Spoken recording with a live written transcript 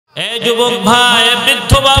এই যুবক ভাই,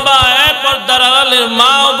 বৃদ্ধ বাবা, পর্দার আড়ালের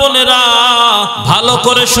মা ও বোনেরা, ভালো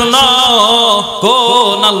করে শোনো।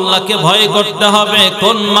 কোন আল্লাহকে ভয় করতে হবে,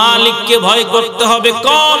 কোন মালিককে ভয় করতে হবে,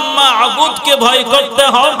 কোন মাবুদকে ভয় করতে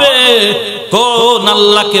হবে, কোন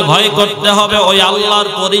আল্লাহকে ভয় করতে হবে, ওই আল্লাহর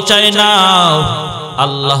পরিচয় নাও।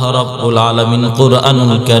 আল্লাহ রাব্বুল আলামিন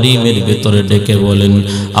কুরআনুল কারীমের ভিতরে ডেকে বলেন,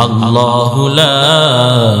 আল্লাহু লা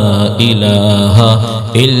ইলাহা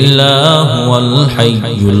ইল্লা হুয়াল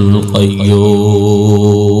হাইয়ুল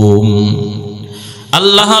কাইয়্যুম।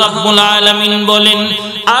 আল্লাহ রাব্বুল আলামিন বলেন,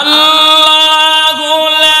 আল্লাহু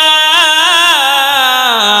লা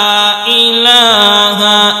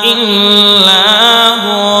ইলাহা ইল্লা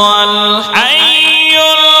হুয়াল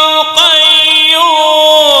হাইয়ুল কাইয়্যুম।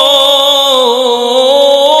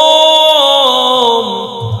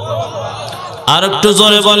 আর একটু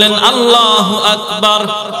জোরে বলেন, আল্লাহু আকবার।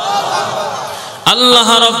 আল্লাহ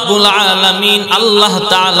রাব্বুল আলামিন, আল্লাহ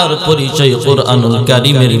তাআলার পরিচয় কুরআনুল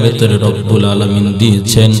কারীমের ভিতরে রব্বুল আলামিন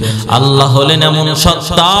দিয়েছেন। আল্লাহ হলেন এমন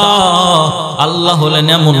সত্তা, আল্লাহ হলেন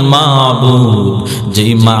এমন মাবুদ,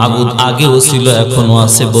 যেই মাবুদ আগেও ছিল, এখনো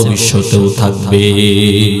আছে, ভবিষ্যতেও থাকবে।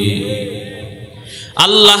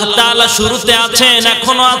 আল্লাহ তাআলা শুরুতে আছেন,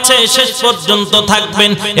 এখনো আছে, শেষ পর্যন্ত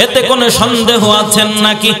থাকবেন। এতে কোনো সন্দেহ আছেন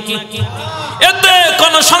নাকি? এতে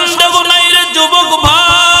কোনো সন্দেহ নাই রে যুবক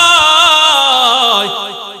ভাই,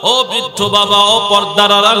 ও বৃদ্ধ বাবা, ও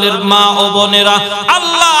পর্দার আড়ালের মা ও বোনেরা,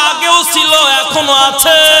 আল্লাহ আগেও ছিল, এখনো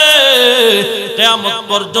আছে, কিয়ামত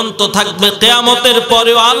পর্যন্ত থাকবে, কিয়ামতের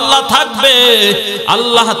পরেও আল্লাহ থাকবে।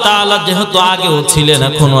 আল্লাহ তাআলা যেহেতু আগেও ছিলেন,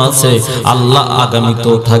 এখনো আছে, আল্লাহ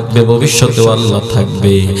আগামীতেও থাকবে, ভবিষ্যতেও আল্লাহ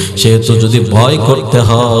থাকবে। সেহেতু যদি ভয় করতে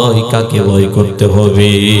হয়, কাকে ভয় করতে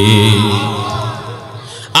হবে?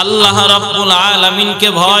 আল্লাহ রাব্বুল আলামিনকে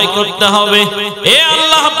ভয় করতে হবে। এ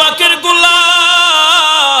আল্লাহ পাকের গোলাম,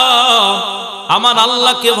 আমার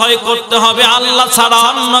আল্লাহকে ভয় করতে হবে। আল্লাহ ছাড়া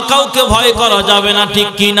অন্য কাউকে ভয় করা যাবে না, ঠিক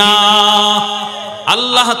কিনা?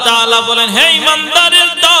 আল্লাহ তাআলা বলেন, হে ইমানদারের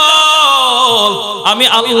দল, আমি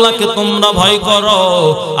আল্লাহকে তোমরা ভয় করো।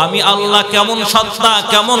 আমি আল্লাহ কেমন সত্তা,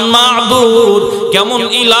 কেমন মাবুদ, কেমন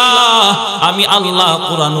ইলাহ, আমি আল্লাহ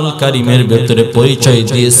কুরআনুল কারীমের ভিতরে পরিচয়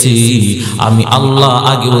দিয়েছি। আমি আল্লাহ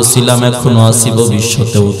আগেও ছিলাম, এখনো আছি,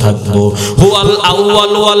 ভবিষ্যতেও থাকবো। হুয়াল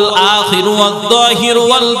আউয়াল ওয়াল আখির ওয়াল যাহির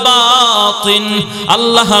ওয়াল বাতিন।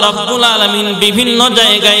 আল্লাহ রাব্বুল আলামিন বিভিন্ন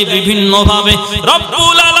জায়গায় বিভিন্ন ভাবে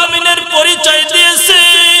রব্বুল আলামিনের পরিচয়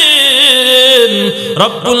দিয়েছেন।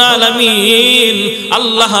 রব্বুল আলামিন,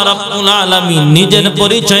 আল্লাহ রাব্বুল আলামিন নিজের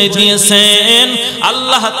পরিচয় দিয়েছেন।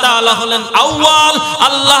 আল্লাহ তাআলা হলেন আউয়াল,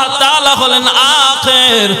 আল্লাহ তাআলা হলেন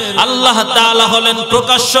আখির, আল্লাহ তাআলা হলেন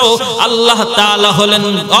প্রকাশ্য, আল্লাহ তাআলা হলেন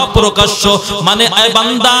অপ্রকাশ্য। মানে এ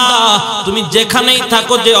বান্দা, তুমি যেখানেই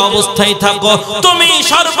থাকো, যে অবস্থায় থাকো, তুমি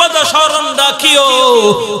সর্বদা স্মরণ রাখিও,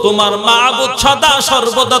 তোমার মাবুদ সদা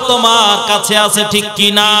সর্বদা তোমার কাছে আছে, ঠিক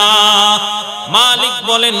কিনা? মালিক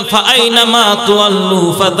বলেন, ফাআইনামা তুওয়াল্লু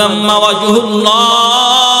ফাদাম্মা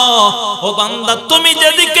ওয়াজহুল্লাহ। ও বান্দা, তুমি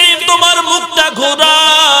যেদিকেই তোমার মুখটা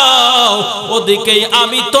ঘোরাও, ওদিকেই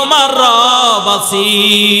আমি তোমার রব আছি।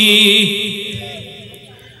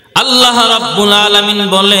 আল্লাহ রাব্বুল আলামিন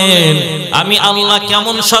বলেন, আমি আল্লাহ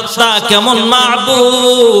কেমন সত্তা, কেমন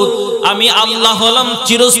মাবুদ, আমি আল্লাহ হলাম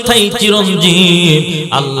চিরস্থায়ী, চিরঞ্জীব।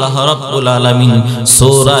 আল্লাহ রাব্বুল আলামিন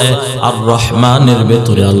সূরা আর রহমানের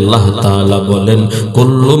ভিতরে আল্লাহ তাআলা বলেন,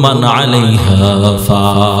 কুল্লু মান আলাইহা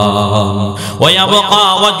ফান ওয়া ইয়াবকা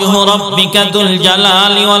ওয়াজহু রাব্বিকা যুল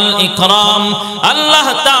জালালি ওয়াল ইকরাম। আল্লাহ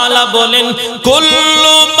তাআলা বলেন,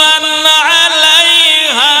 কুল্লু মান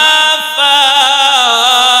আলাইহা ফান।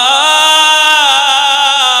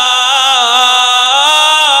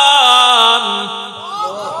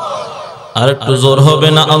 আর একটু জোর হবে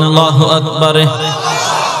না? আল্লাহু আকবার।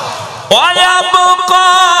 ওয়া ইয়াবকা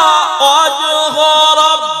ওয়াজহু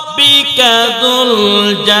রাব্বিকা যুল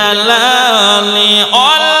জালালি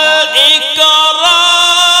ওয়াল ইকরাম।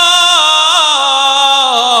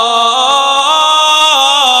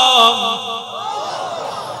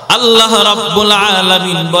 আল্লাহ রাব্বুল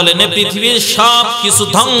আলামিন বলেন, পৃথিবীর সব কিছু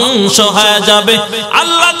ধ্বংস হয়ে যাবে।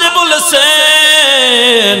 আল্লাহ যে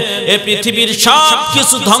বলেছেন এ পৃথিবীর সব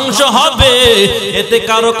কিছু ধ্বংস হবে, এতে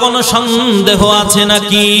কারো কোনো সন্দেহ আছে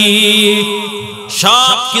নাকি?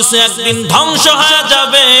 সব কিছু একদিন ধ্বংস হয়ে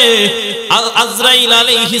যাবে। আজরাইল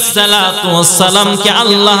আলাইহিস সালাতু ওয়াস সালামকে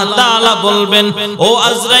আল্লাহ তাআলা বলবেন, ও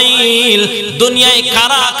আজরাইল, দুনিয়ায়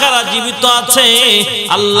কারা কারা জীবিত আছে?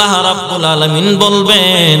 আল্লাহ রাব্বুল আলামিন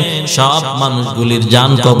বলবেন, সব মানুষগুলির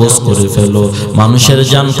জান কবজ করে ফেলো। মানুষের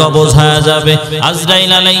জান কবজ হয়ে যাবে।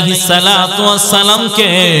 আজরাইল আলাইহিস সালাতু ওয়াস সালামকে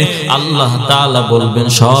আল্লাহ তাআলা বলবেন,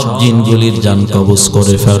 সব জিনগুলির জান কবজ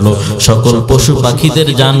করে ফেলো, সকল পশু পাখিদের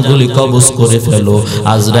জানগুলি কবজ করে ফেলো।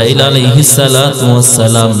 আজরাইল আলাইহিস সালাতু ওয়াস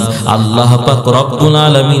সালাম আল্লাহ পাক রব্বুল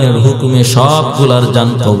আলামিনের হুকুমে সবগুলার জান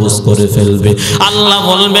কবজ করে ফেলবে। আল্লাহ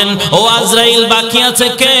বলবেন, ও আজরাইল, বাকি আছে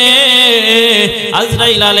কে?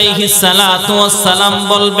 আজরাইল আলাইহিস সালাতু ওয়াস সালাম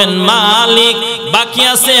বলবেন, মালিক, বাকি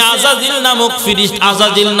আছে আজাজিল নামক ফেরেশতা,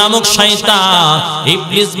 আজাজিল নামক শয়তান,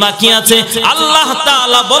 ইবলিস বাকি আছে। আল্লাহ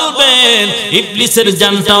তাআলা বলবেন, ইবলিসের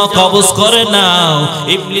জানটাও কবজ করে নাও,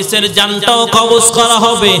 ইবলিসের জানটাও কবজ করা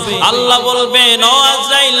হবে। আল্লাহ বলবেন, ও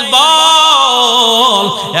আজরাইল, বল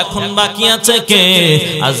এখন বাকি আছে কে?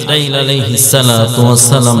 আজরাইল আলাইহিস সালাতু ওয়াস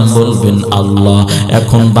সালাম বলবেন, আল্লাহ,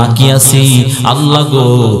 এখন বাকি আছি আল্লাহ গো,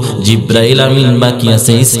 জিবরাইল আমিন বাকি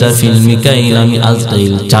আছে, ইসরাফিল, মিকাইল, আমি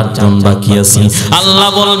আজরাইল, চারজন বাকি আছি। আল্লাহ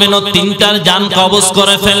বলবেন, ও তিনটার জান কবজ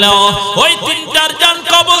করে ফেলো, ওই তিনটার জান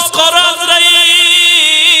কবজ করো আজরাইল।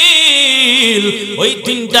 ওই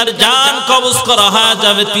তিনটার জান কবজ করা হয়ে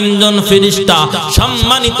যাবে। তিনজন ফেরেশতা,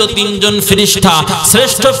 সম্মানিত তিনজন ফেরেশতা,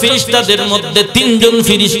 শ্রেষ্ঠ ফেরেশতাদের মধ্যে তিনজন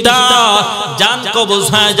ফেরেশতা জান কবজ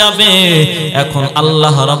হয়ে যাবে। এখন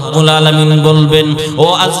আল্লাহ রাব্বুল আলামিন বলবেন, ও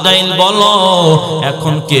আজরাইল, বলো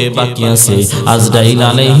এখন কে বাকি আছে? আজরাইল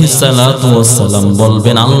আলাইহিস সালাতু ওয়াস সালাম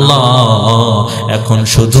বলবেন, আল্লাহ, এখন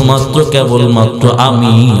শুধুমাত্র কেবলমাত্র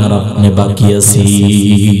আমি আর আপনি বাকি আছি।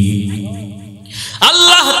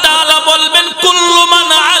 আল্লাহ তাআলা বলবেন, কুল্লু মান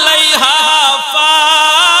আলাইহা ফান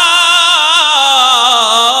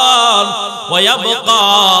ওয়া ইয়াবকা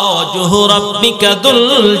ওয়াজহু রাব্বিকা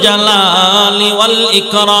দুল জালালি ওয়াল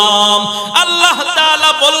ইকরাম। আল্লাহ তাআলা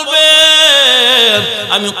বলবেন,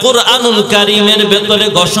 আমি কুরআনুল কারীমের ভেতরে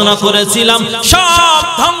ঘোষণা করেছিলাম সব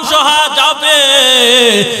ধ্বংস হয়ে যাবে,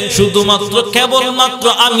 শুধুমাত্র কেবলমাত্র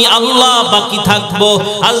আমি আল্লাহ বাকি থাকবো।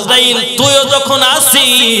 আজরাইল, তুইও যখন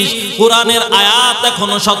আসিস, কোরআনের আয়াত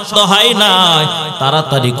এখনো সত্য হয় নাই,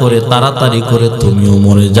 তাড়াতাড়ি করে তুমিও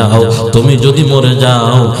মরে যাও। তুমি যদি মরে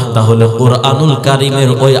যাও তাহলে কোরআনুল কারীমের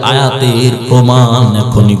ওই আয়াতের প্রমাণ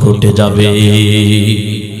এখনই ঘটে যাবে।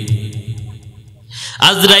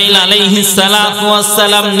 আজরাইল আলাইহিস সালাতু ওয়াস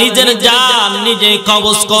সালাম নিজের জান নিজেই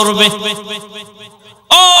কবজ করবে।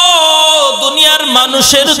 ও দুনিয়ার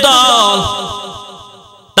মানুষের দল,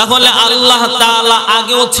 তাহলে আল্লাহ তাআলা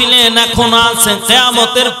আগেও ছিলেন, এখন আছেন,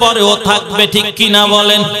 কিয়ামতের পরেও থাকবে, ঠিক কিনা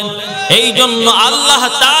বলেন? এই জন্য আল্লাহ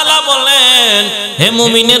তাআলা বলেন, হে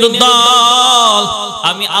মুমিনের দল,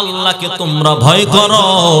 আমি আল্লাহকে তোমরা ভয় করো।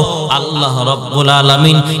 আল্লাহ রাব্বুল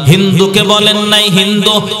আলামিন হিন্দুকে বলেন নাই,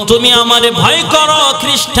 হিন্দু তুমি আমারে ভয় করো,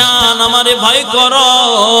 খ্রিস্টান আমারে ভয় করো।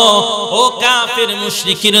 ও কাফির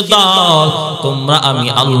মুশরিকের দল, তোমরা আমি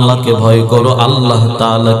আল্লাহকে ভয় করো। আল্লাহ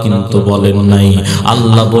তাআলা কিন্তু বলেন নাই,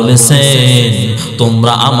 আল্লাহ বলেছেন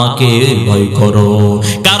তোমরা আমাকে ভয় করো।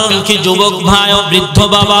 কারণ কি যুবক ভাই ও বৃদ্ধ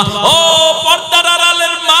বাবা, ও পর্দার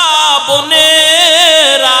আড়ালের মা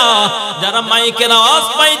বোনেরা, যারা মাইকের আওয়াজ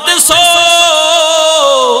পাইতেছো,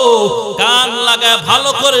 কান লাগায়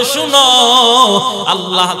ভালো করে শুনো।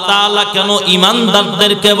 আল্লাহ তাআলা কেন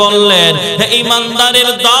ঈমানদারদেরকে বললেন, হে ঈমানদারের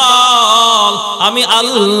দল, আমি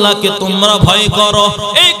আল্লাহকে তোমরা ভয় করো।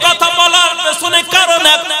 এই কথা বলার পেছনে কারণ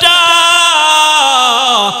একটা,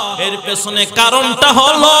 এর পেছনে কারণটা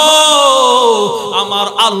হলো আমার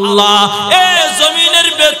আল্লাহ এই জমিনের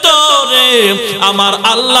ভেতরে আমার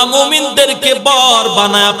আল্লাহ মুমিনদেরকে বর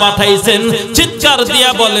বানায়া পাঠাইছেন। চিৎকার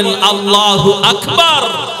দিয়া বলেন আল্লাহু আকবার।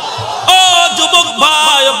 ও যুবক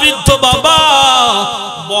ভাই, বৃদ্ধ বাবা,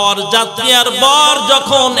 বর যাত্রী আর বর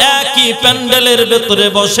যখন একই প্যান্ডেলের ভেতরে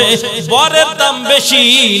বসে, বরের দাম বেশি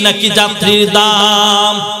নাকি যাত্রীর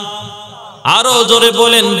দাম? আরো জোরে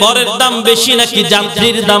বলেন, বরের দাম বেশি নাকি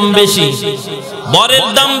যাত্রীর দাম বেশি? বরের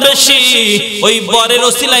দাম বেশি। ওই বরের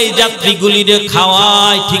ওসিলায় যাত্রীগুলিরে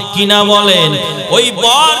খাওয়ায়, ঠিক কিনা বলেন? ওই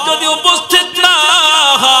বর যদি উপস্থিত না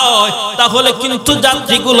হয় তাহলে কিন্তু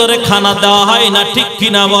যাত্রীগুলোরে খানা দেওয়া হয় না, ঠিক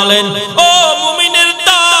কিনা বলেন? ও মুমিনের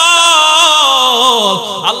দল,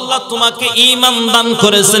 আল্লাহ তোমাকে ঈমান দান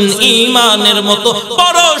করেছেন, ঈমানের মতো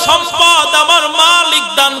বড় সম্পদ আমার মালিক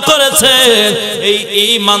দান করেছেন। এই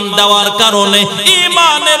ঈমান দেওয়ার কারণে,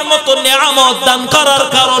 ঈমানের মতো নিয়ামত দান করার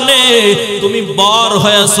কারণে তুমি বর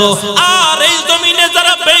হয়েছো। আর এই জমিনে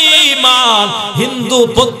যারা বেঈমান, হিন্দু,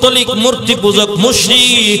 পৌত্তলিক, মূর্তি পূজক,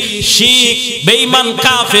 মুশরিক, শিখ, বেঈমান,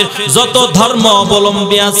 কাফের, যত ধর্ম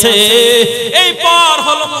অবলম্বী আছে, এই বর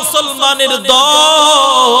হলো মুসলমানের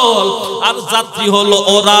দল আর যাত্রী হলো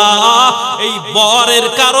ওরা। এই বরের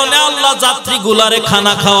কারণে আল্লাহ যাত্রীগুলারে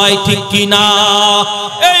খানা খাওয়ায়, ঠিক কিনা?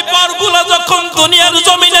 এই বরগুলা যখন দুনিয়ার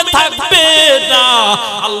জমিনে থাকবে না,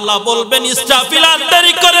 আল্লাহ বলবেন ইসরাফিল আর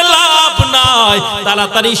দেরি করে লাভ নাই,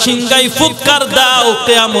 তাড়াতাড়ি সিংহায় ফুৎকার দাও,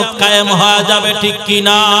 কিয়ামত কায়েম হয়ে যাবে, ঠিক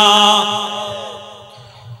কিনা?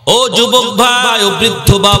 ও যুবক ভাই, ও বৃদ্ধ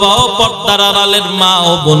বাবা, ও পর্দার আড়ালের মা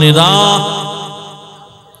ও বোনেরা,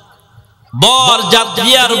 বর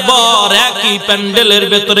যাত্রী আর বর একই প্যান্ডেলের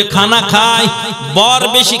ভেতরে খানা খায়। বর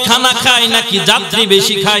বেশি খানা খায় নাকি যাত্রী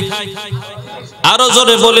বেশি খায়? আরো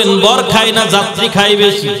জোরে বলেন, বর খায় না যাত্রী খায়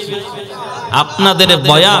বেশি? আপনাদের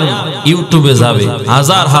বয়ান ইউটিউবে যাবে,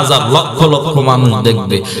 হাজার হাজার লক্ষ লক্ষ মানুষ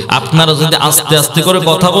দেখবে। আপনারা যদি আস্তে আস্তে করে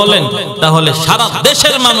কথা বলেন, তাহলে সারা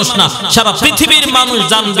দেশের মানুষ না, সারা পৃথিবীর মানুষ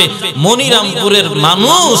জানবে মনিরামপুরের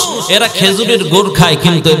মানুষ এরা খেজুরের গুড় খায়,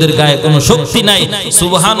 কিন্তু এদের গায়ে কোনো শক্তি নাই,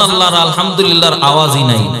 সুবহানাল্লাহ আলহামদুলিল্লাহর আওয়াজই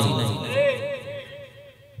নাই।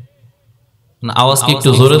 আওয়াজ কি একটু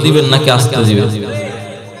জোরে দিবেন নাকি আস্তে দিবেন?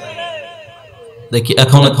 দেখি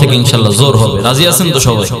এখন থেকে ইনশাআল্লাহ জোর হবে। রাজি আছেন তো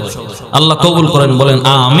সবাই? আল্লাহ কবুল করেন, বলেন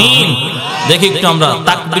আমিন। দেখি একটু আমরা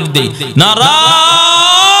তাকবীর দেই।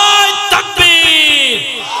 নারায়ে তাকবীর,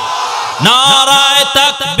 নারায়ে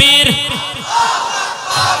তাকবীর।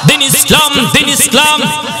 দিন ইসলাম, দিন ইসলাম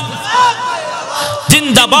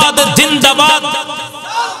জিন্দাবাদ, জিন্দাবাদ।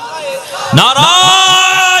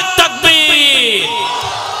 নারায়ে তাকবীর।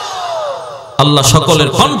 আল্লাহ সকলের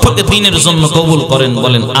কণ্ঠকে দ্বীনের জন্য কবুল করেন,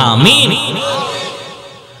 বলেন আমিন।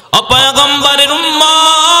 পয়গম্বরের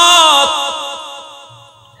উম্মত,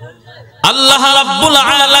 আল্লাহ রাব্বুল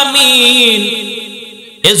আলামিন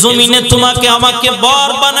এ জমিনে তোমাকে আমাকে বর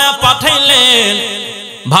বানায় পাঠাইলেন।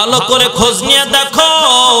 ভালো করে খোঁজ নিয়ে দেখো,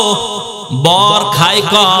 বর খায়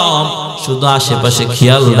কম, শুধু আশেপাশে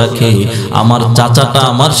খেয়াল রাখে। আমার চাচাটা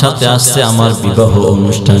আমার সাথে আসছে আমার বিবাহ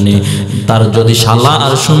অনুষ্ঠানে, তার যদি শালা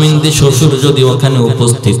আর সুমিন্দি শ্বশুর যদি ওখানে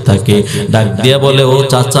উপস্থিত থাকে, ডাক দিয়া বলে, ও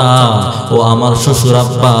চাচা, ও আমার শ্বশুর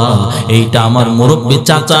আব্বা, এইটা আমার মুরব্বী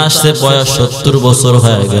চাচা আসছে, বয়স 70 বছর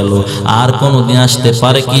হয়ে গেল, আর কোনোদিন আসতে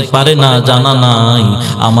পারে কি পারে না জানা নাই,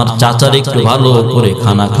 আমার চাচার একটু ভালো করে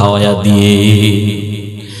খানা খাওয়ায়া দিয়ে।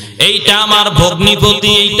 এইটা আমার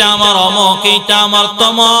ভগ্নিপতি, এইটা আমার অমক, এইটা আমার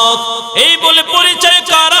তমক, এই বলে পরিচয়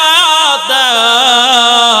করা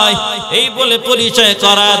দেয়, এই বলে পরিচয়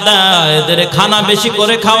করা দেয়। এদের খানা বেশি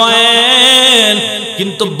করে খাওয়ায়েন,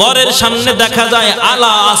 কিন্তু বরের সামনে দেখা যায়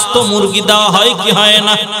আলা আস্ত মুরগি দেওয়া হয় কি হয়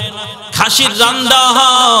না? খাসির রান দেওয়া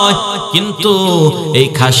হয়, কিন্তু এই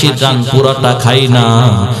খাসির রান পুরাটা খাই না,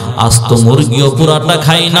 আস্ত মুরগিও পুরাটা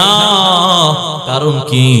খাই না। কারণ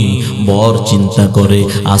কি? বর চিন্তা করে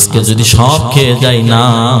আজকে যদি সব খেয়ে যাই না,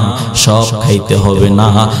 সব খাইতে হবে না,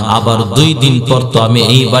 আবার 2 দিন পর তো আমি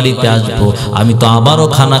এই বাড়িতে আসবো, আমি তো আবারও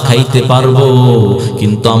খানা খাইতে পারবো,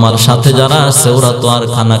 কিন্তু আমার সাথে যারা আছে ওরা তো আর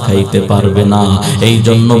খানা খাইতে পারবে না। এই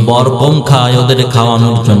জন্য বর কম খায়, ওদের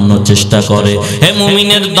খাওয়ানোর জন্য চেষ্টা করে। হে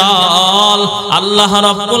মুমিনের দল, আল্লাহ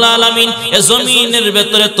রাব্বুল আলামিন এ জমিনের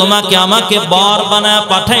ভেতরে তোমাকে আমাকে বর বানায়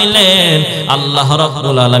পাঠাইলেন। আল্লাহ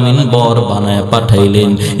রাব্বুল আলামিন বর বানায় পাঠাইলেন।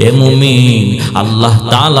 এ মুমিন, আল্লাহ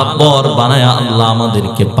তাআলা বর বানায় আল্লাহ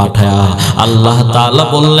আমাদেরকে পাঠায়া আল্লাহ তাআলা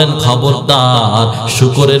বললেন, খবরদার,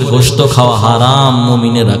 শুকরের গোশত খাওয়া হারাম,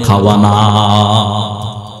 মুমিনেরা খাওয়া না।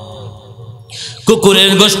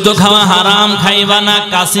 কুকুরের গোশত খাওয়া হারাম, খাইবা না।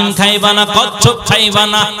 কাসিম খাইবা না, কচ্ছপ খাইবা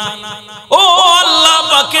না। ও আল্লাহ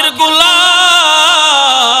পাকের গোলাম,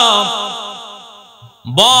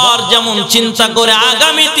 বর যেমন চিন্তা করে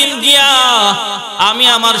আগামী দিন গিয়া আমি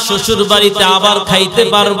আমার শ্বশুর বাড়িতে আবার খাইতে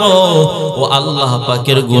পারবো, ও আল্লাহ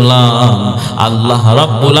পাকের গোলাম, আল্লাহ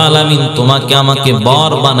রাব্বুল আলামিন তোমাকে আমাকে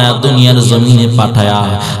বর বানায় দুনিয়ার জমিনে পাঠায়া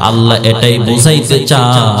আল্লাহ এটাই বুঝাইতে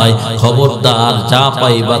চায়, খবরদার, যা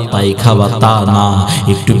পাইবা তাই খাবা তা না,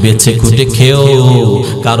 একটু বেছে খুঁটে খেও,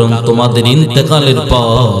 কারণ তোমাদের ইন্তেকালের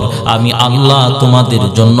পর আমি আল্লাহ তোমাদের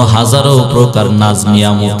জন্য হাজারো প্রকার নাজ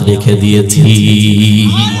নিয়ামত রেখে দিয়েছি,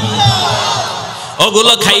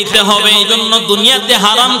 ওগুলো খাইতে হবে। এই জন্য দুনিয়াতে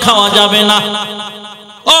হারাম খাওয়া যাবে না।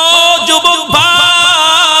 ও যুবক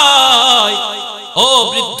ভাই, ও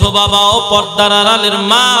বৃদ্ধ বাবা, ও পর্দার আড়ালের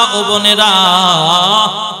মা ও বোনেরা,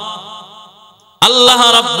 আল্লাহ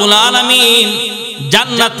রাব্বুল আলামিন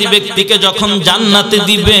জান্নাতি ব্যক্তিকে যখন জান্নাতে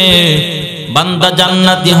দিবে, বান্দা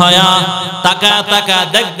জান্নাতি হয়া তাকায়া তাকায়া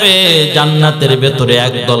দেখবে জান্নাতের ভেতরে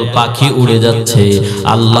একদল পাখি উড়ে যাচ্ছে।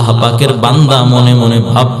 আল্লাহ পাকের বান্দা মনে মনে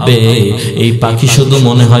ভাববে, এই পাখি শুধু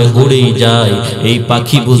মনে হয় উড়েই যায়, এই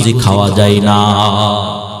পাখি বুঝি খাওয়া যায় না।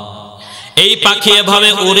 এই পাখি এভাবে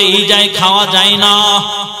উড়েই যায়, খাওয়া যায় না।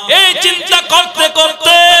 এই চিন্তা করতে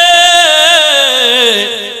করতে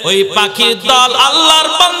ওই পাখির দল আল্লাহর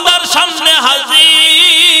বান্দার সামনে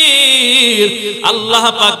হাজির। আল্লাহ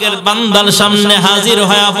পাকের বান্দার সামনে হাজির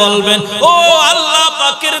হয়ে বলবেন, ও আল্লাহ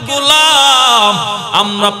পাকের গোলাম,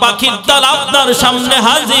 আমরা পাখির দল আপনার সামনে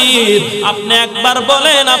হাজির। আপনি একবার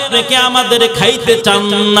বলেন, আপনি কি আমাদের খাইতে চান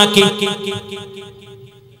নাকি?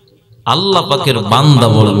 আল্লাহ পাকের বান্দা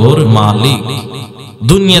বলবে, ওরে মালিক,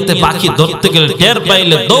 দুনিয়াতে পাখি ধরতে গেলে টের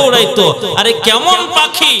পাইলে দৌড়াইতো, আরে কেমন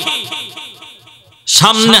পাখি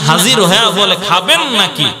সামনে হাজির হয়ে বলে খাবেন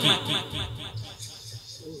নাকি?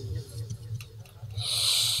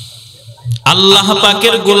 আল্লাহ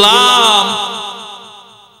পাকের গোলাম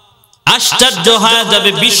আশ্চর্য হয়ে যাবে,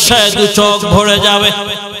 বিস্ময়ে দু চোখ ভরে যাবে,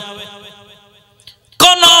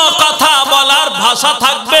 কোন কথা বলার ভাষা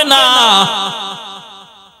থাকবে না,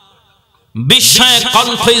 বিস্ময়ে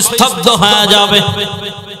কণ্ঠ স্তব্ধ হয়ে যাবে।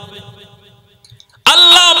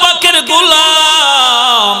 আল্লাহ পাকের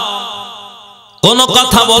গোলাম কোন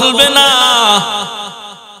কথা বলবে না,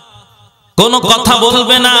 কোন কথা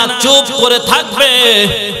বলবে না, চুপ করে থাকবে।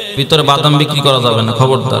 ভিতরে বাদাম বিক্রি করা যাবে না,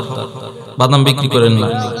 খবরদার, বাদাম বিক্রি করেন না।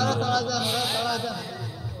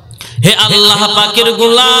 হে আল্লাহ পাকের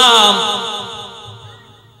গোলাম,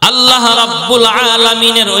 আল্লাহ রাব্বুল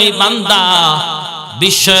আলামিনের ওই বান্দা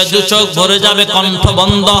বিস্ময়ে দু চোখ ভরে যাবে, কণ্ঠ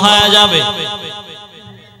বন্ধ হয়ে যাবে।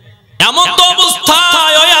 এমন তো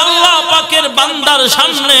অবস্থায় ওই আল্লাহ পাকের বান্দার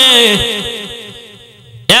সামনে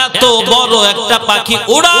এত বড় একটা পাখি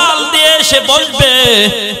উড়াল দিয়ে এসে বসবে।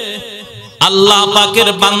 আল্লাহ পাকের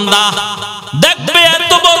বান্দা দেখবে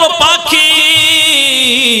এত বড় পাখি,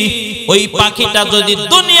 ওই পাখিটা যদি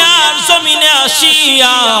দুনিয়ার জমিনে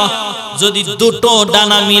আসিয়া যদি দুটো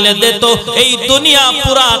ডানা মিলে দিত, এই দুনিয়া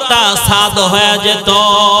পুরাটা সাদ হয়ে যেত।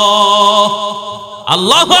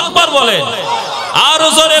 আল্লাহু আকবার বলেন, আর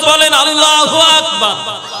জোরে বলেন আল্লাহু আকবার।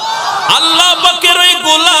 আল্লাহ পাকের ওই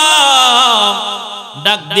গোলাম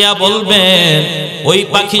ডাক দিয়া বলবেন, ওই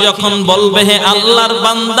পাখি যখন বলবে, হে আল্লাহর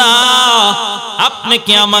বান্দা, আপনি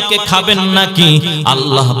কি আমাকে খাবেন নাকি?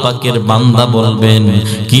 আল্লাহ পাকের বান্দা বলবেন,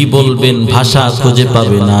 কি বলবেন, ভাষা খুঁজে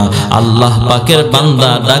পাবে না। আল্লাহ পাকের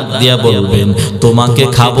বান্দা ডাক দিয়া বলবেন, তোমাকে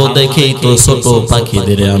খাবো দেখেই তো ছোট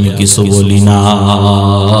পাখিদের আমি কিছু বলি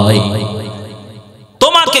নাই,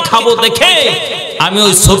 তোমাকে খাবো দেখে আমি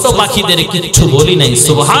ওই ছোট পাখিদের কিছু বলি নাই।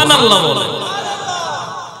 সুবহানাল্লাহ বলে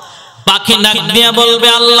পাখি ডাক দিয়া বলবে,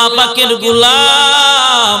 আল্লাহ পাকের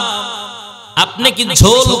গোলাম, আপনি কি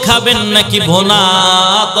ঝোল খাবেন নাকি ভুনা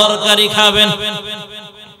তরকারি খাবেন?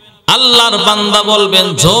 আল্লাহর বান্দা বলবেন,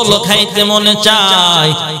 ঝোল খাইতে মনে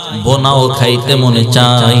চায়, ভুনাও খাইতে মনে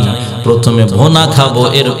চায়, প্রথমে ভুনা খাবো,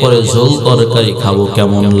 এরপরে ঝোল তরকারি খাবো,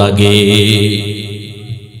 কেমন লাগে?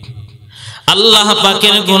 আল্লাহ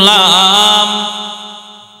পাকের গোলাম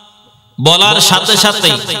বলার সাথে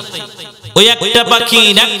সাথে ওই একটা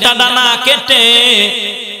পাখির একটা ডানা কেটে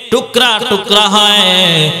টুকরা টুকরা হয়,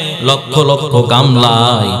 লক্ষ লক্ষ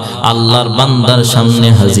গামলায় আল্লাহর বান্দার সামনে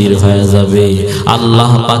হাজির হয়ে যাবে।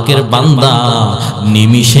 আল্লাহ পাকের বান্দা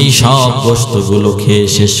নিমিষেই সব গোশতগুলো খেয়ে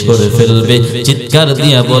শেষ করে ফেলবে। চিৎকার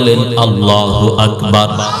দিয়া বলেন আল্লাহু আকবার।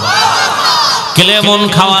 ক্লেমন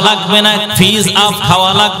খাওয়া লাগবে না, ফিজ আপ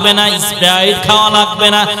খাওয়া লাগবে না, স্প্রাইট খাওয়া লাগবে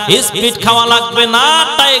না, স্পিড খাওয়া লাগবে না,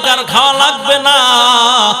 টাইগার খাওয়া লাগবে না,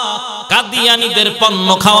 কাদিয়ানীদের পণ্য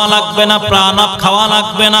খাওয়া লাগবে না, প্রাণ আপ খাওয়া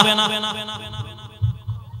লাগবে না,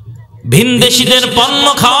 ভিনদেশীদের পণ্য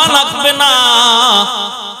খাওয়া লাগবে না।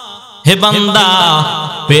 হে বান্দা,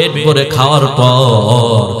 পেট ভরে খাওয়ার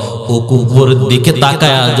পর উপরের দিকে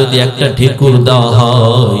তাকায়া যদি একটা ঢেকুর দেওয়া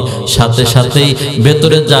হয়, সাথে সাথেই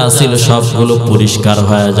ভেতরে যা ছিল সবগুলো পরিষ্কার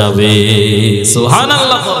হয়ে যাবে।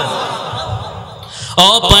 সুবহানাল্লাহ। ও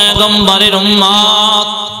পয়গম্বরের উম্মত,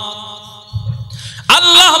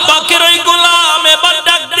 আল্লাহ পাকের ওই গোলাম এবার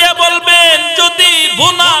ডাক দিয়ে বলবেন, যদি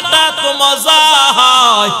ভুনাটা তো মজা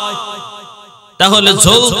হয়, তাহলে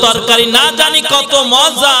ঝোল তরকারি না জানি কত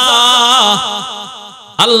মজা।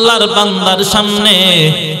 আল্লাহর বান্দার সামনে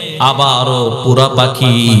আবারও পুরা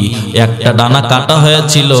পাখি, একটা ডানা কাটা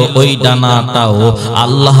হয়েছিল, ওই ডানাটাও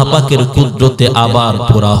আল্লাহ পাকের কুদরতে আবার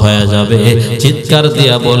পুরা হয়ে যাবে। চিৎকার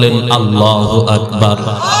দিয়া বলেন আল্লাহু আকবার।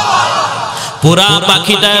 পুরা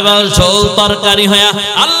পাখিটা এবার ঝোল তরকারি হয়ে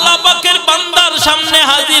আল্লাহ পাকের বান্দার সামনে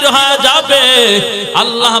হাজির হাজির হয়ে যাবে।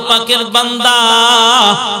 আল্লাহ পাকের বান্দা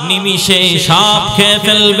নিমিষে সব খেয়ে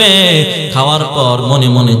ফেলবে। খাওয়ার পর মনে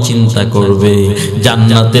মনে চিন্তা করবে,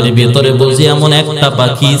 জান্নাতের ভেতরে বসে এমন একটা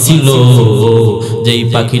পাখি ছিল, যেই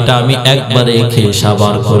পাখিটা আমি একবারে খেয়ে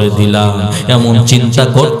সাবার করে দিলাম। এমন চিন্তা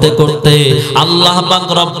করতে করতে আল্লাহ পাক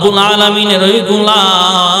রব্বুল আলামিনের ওই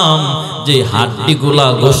গোলাম যে হাড্ডিগুলা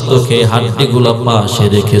গোশত খেয়ে হাড্ডিগুলা পাশে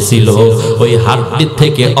রেখেছিল, ওই হাড্ডি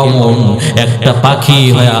থেকে অমন একটা পাখি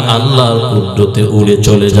হয়ে আল্লাহর কুদরতে উড়ে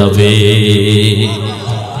চলে যাবে।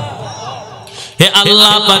 হে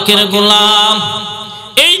আল্লাহ পাকের গোলাম,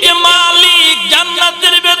 এই যে মালিক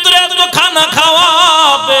জান্নাতের ভেতরে এত খানা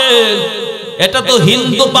খাওয়াবে, এটা তো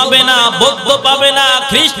হিন্দু পাবে না, বৌদ্ধ পাবে না,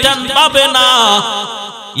 খ্রিস্টান পাবে না,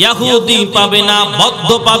 ইহুদি পাবে না, বৌদ্ধ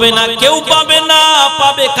পাবে না, কেউ পাবে না।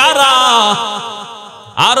 পাবে কারা?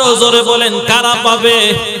 আরো জোরে বলেন, কারা পাবে?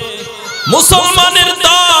 মুসলমানের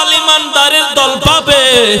দল, ইমানদারের দল পাবে,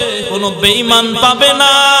 কোনো বেঈমান পাবে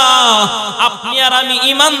না। আপনি আর আমি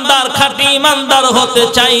ইমানদার, খাঁটি ইমানদার হতে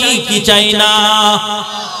চাই কি চাই না?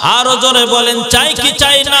 আরো জোরে বলেন, চাই কি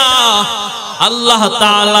চাই না? আল্লাহ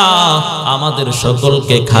তাআলা আমাদের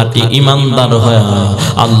সকলকে খাঁটি ইমানদার হয়ে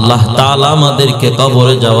আল্লাহ তাআলা আমাদেরকে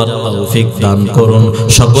কবরে যাওয়ার তৌফিক দান করুন।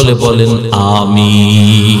 সকলে বলেন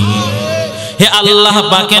আমিন। হে আল্লাহ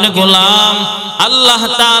পাকের গোলাম, আল্লাহ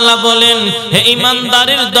তাআলা বলেন, হে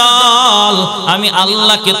ইমানদারের দল, আমি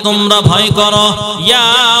আল্লাহকে তোমরা ভয় করো। ইয়া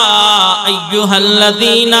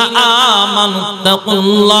আইয়ুহাল্লাযীনা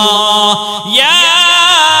আমানুত্তাকুল্লাহ, ইয়া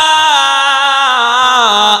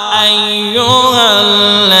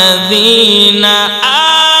আইয়ুহাল্লাযীনা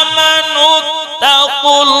আমানুত্তাকুল্লাহ।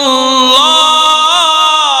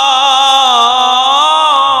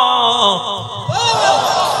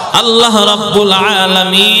 আল্লাহ রাব্বুল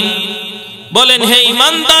আলামিন বলেন, হে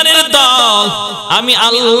ইমানদারের দল, আমি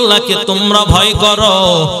আল্লাহকে তোমরা ভয় করো।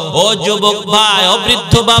 ও যুবক ভাই, ও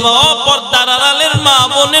বৃদ্ধ বাবা, ও পর্দার আড়ালের মা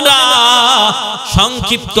বোনেরা,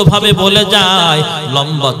 সংক্ষিপ্ত ভাবে বলে যায়,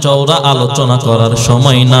 লম্বা চওড়া আলোচনা করার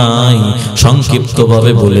সময় নাই, সংক্ষিপ্ত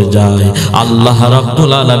ভাবে বলে যায়, আল্লাহ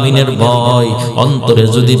রাব্বুল আলামিনের ভয় অন্তরে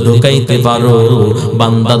যদি ঢুকাইতে পারো,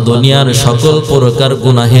 বান্দা দুনিয়ার সকল প্রকার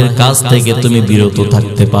গুনাহের কাজ থেকে তুমি বিরত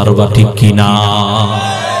থাকতে পারবা, ঠিক কিনা?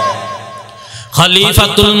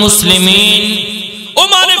 খলিফাতুল মুসলিমিন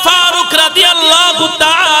ওমর ফারুক রাদিয়াল্লাহু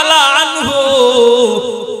তাআলা আনহু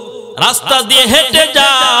রাস্তা দিয়ে হেঁটে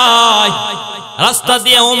যায়। রাস্তা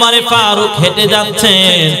দিয়ে ওমর ফারুক হেঁটে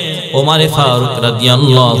যাচ্ছেন। ওমর ফারুক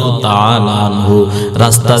রাদিয়াল্লাহু তাআলা আনহু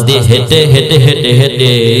রাস্তা দিয়ে হেঁটে হেঁটে হেঁটে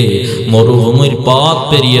হেঁটে মরুভূমির পথ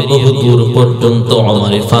পেরিয়ে বহু দূর পর্যন্ত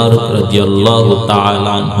ওমর ফারুক রাদিয়াল্লাহু তাআলা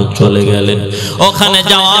আনহু চলে গেলেন। ওখানে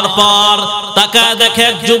যাওয়ার পর তাকায় দেখে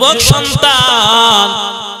এক যুবক সন্তান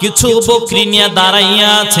কিছু বকরি নিয়ে দাঁড়াইয়া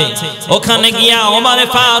আছে। ওখানে গিয়া ওমর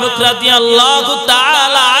ফারুক রাদিয়াল্লাহু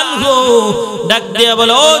তাআলা আনহু ডাক দিয়ে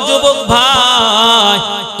বলে, ও যুবক ভাই,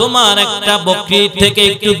 তোমার একটা বকরি থেকে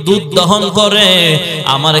একটু দুধ দহন করে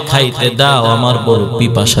আমার খাইতে দাও, আমার বড়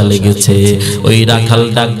পিপাসা লেগেছে। ওই রাখাল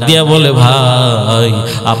ডাক দিয়া বলে, ভাই,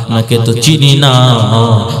 আপনাকে তো চিনি না,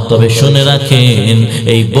 তবে শুনে রাখেন,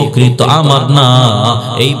 এই বকরি তো আমার না,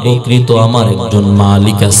 এই বকরি তো আমার একজন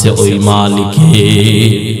মালিক আছে, ওই মালিকে।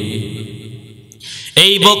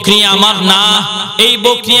 এই বকরি আমার না, এই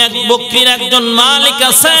বকরির একজন মালিক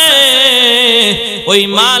আছে, ওই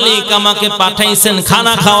মালিক আমাকে পাঠাইছেন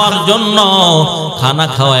খানা খাওয়ার জন্য। খানা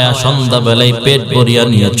খাওয়ায়া সন্ধ্যা বেলায় পেট ভরিয়া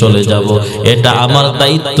নিয়ে চলে যাব, এটা আমার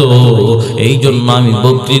দায়িত্ব। এই জন্য আমি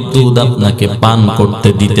বকরির দুধ আপনাকে পান করতে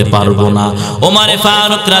দিতে পারবো না। ওমর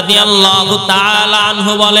ফারুক রাদিয়াল্লাহু তাআলা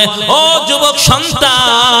আনহু বলে, ও যুবক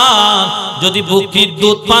সন্তান, যদি বকরির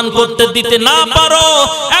দুধ পান করতে দিতে না পারো,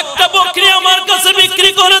 একটা বকরি আমার কাছে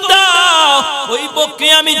বিক্রি করে দাও। ওই বকরি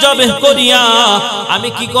আমি জবাই করিয়া আমি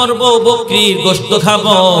কি করব? বকরির গোশত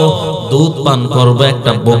খাবো, দুধ পান করব,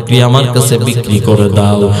 একটা বকরি আমার কাছে বিক্রি করে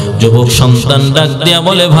দাও। যুবক সন্তান ডাক দিয়া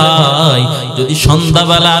বলে, ভাই, যদি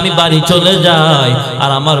সন্ধ্যাবেলা আমি বাড়ি চলে যাই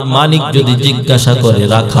আর আমার মালিক যদি জিজ্ঞাসা করে,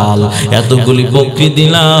 রাখাল, এতগুলি বকরি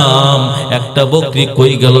দিলাম, একটা বকরি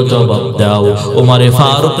কই গেল, জবাব দাও। ওমর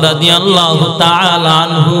ফারুক রাদিয়াল্লাহু তাআলা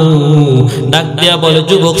আনহু ডাক দিয়া বলে,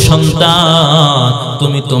 যুবক সন্তান,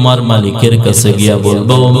 তুমি তোমার মালিকের কাছে গিয়া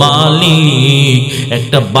বলবো, মালিক,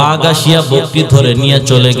 একটা বাঘ আসিয়া বকরি ধরে নিয়ে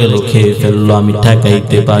চলে গেল, খেয়ে ফেললো, আমি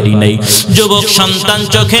ঠেকাইতে পারি নাই। যুবক সন্তান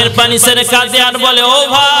চোখের পানি ছেড়ে কাঁদে আর বলে, ও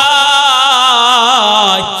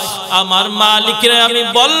ভাই, আমার মালিকরে আমি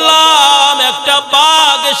বললাম একটা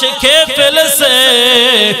বাঘ এসে খেয়ে ফেলেছে,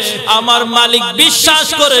 আমার মালিক বিশ্বাস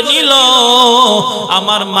করে নিল,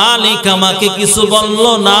 আমার মালিক আমাকে কিছু বলল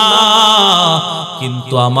না।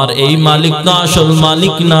 কিন্তু আমার এই মালিক তো আসল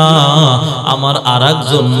মালিক না, আমার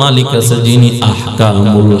আরেকজন মালিক আছে যিনি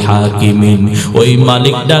আহকামুল হাকিমিন। ওই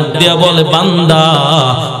মালিক ডাক দিয়া বলে, বান্দা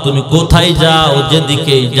তুমি কোথায় যাও,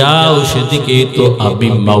 যেদিকে যাও সেদিকেই তো আমি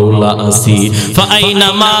মাওলা আছি।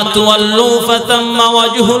 ফাআইনামা তুওয়াল্লু ফাতাম্মা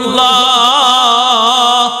ওয়াজহুল্লাহ।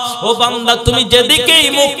 ও বান্দা তুমি যেদিকেই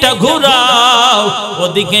মুখটা ঘুরাও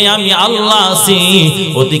ওদিকে আমি আল্লাহ আছি,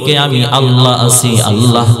 ওদিকে আমি আল্লাহ আছি।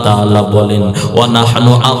 আল্লাহ তাআলা বলেন, ওয়া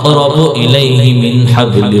নাহনু আকরাবু ইলাইহি মিন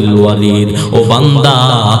হাবলিল ওয়ারিদ। ও বান্দা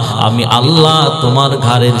আমি আল্লাহ তোমার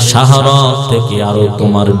ঘাড়ের শাহরত থেকে আরো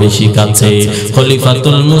তোমার বেশি কাছে।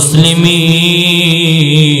 খলিফাতুল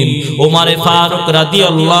মুসলিমিন ওমরে ফারুক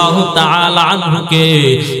রাদিয়াল্লাহু তাআলা আনহুকে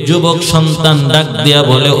যুবক সন্তান ডাক দিয়া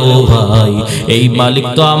বলে, ও ভাই এই মালিক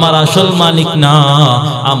তো আমার আসল মালিক না,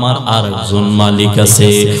 আমার আরেকজন মালিক আছে।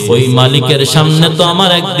 ওই মালিকের সামনে তো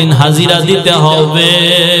আমার একদিন হাজিরা দিতে হবে।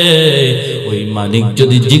 ওই মালিক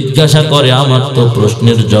যদি জিজ্ঞাসা করে আমার তো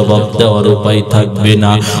প্রশ্নের জবাব দেওয়ার উপায় থাকবে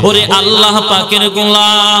না। ওরে আল্লাহ পাকের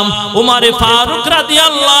গোলাম ওমরে ফারুক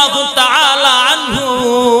রাদিয়াল্লাহু তাআলা আনহু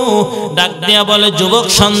ডাক দিয়া বলে, যুবক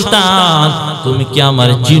সন্তান তুমি কি আমার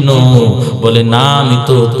চিনো? বলে, না আমি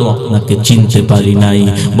তো আপনাকে চিনতে পারি নাই।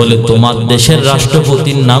 বলে, তোমার দেশের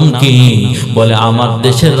রাষ্ট্রপতির নাম কি? বলে, আমার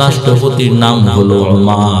দেশের রাষ্ট্রপতির নাম হলো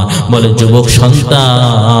ওমর। বলে, যুবক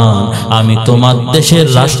সন্তান আমি তোমার দেশের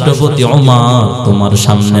রাষ্ট্রপতি ওমর তোমার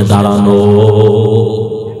সামনে দাঁড়ানো।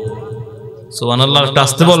 সুবহানাল্লাহ, একটু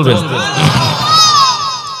আসতে বলবেন।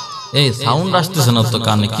 এই সাউন্ড আসতেছে না তো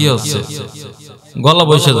কানে, কি হচ্ছে? গলা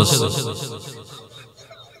বসে যাচ্ছে।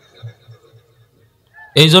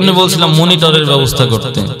 এই জন্য বলছিলাম মনিটরের ব্যবস্থা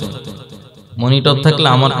করতে। মনিটর থাকলে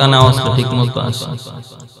আমার কানে আওয়াজটা ঠিক মতো আসে।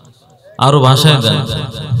 আরো ভাষায় দেন।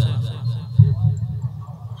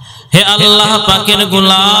 হে আল্লাহ পাকের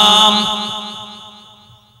গোলাম,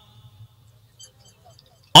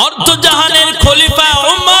 অর্ধ জাহানের খলিফা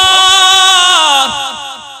ওমর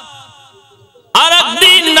আর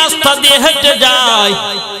একদিন রাস্তা দিয়ে হেঁটে যায়,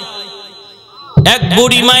 এক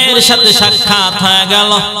বুড়ি মায়ের সাথে সাক্ষাৎ হয়ে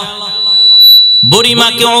গেল। বুড়ি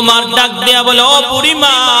মাকে ওমর ডাক দেয়া বলে, ও বুড়ি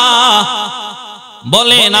মা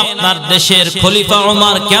বলেন আপনার দেশের খলিফা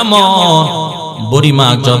ওমর কেমন? বুড়ি মা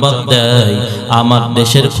জবাব দেয়, আমার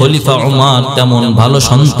দেশের খলিফা ওমর তেমন ভালো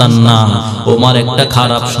সন্তান না, ওমর একটা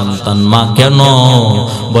খারাপ সন্তান। মা কেন?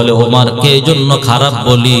 বলে, ওমরকে এই জন্য খারাপ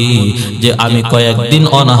বলি যে আমি কয়েকদিন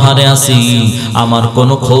অনাহারে আছি, আমার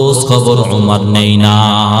কোনো খোঁজ খবর ওমর নেই না।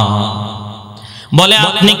 বলে,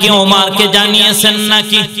 আপনি কি ওমরকে জানিয়েছেন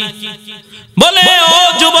নাকি? বলে, ও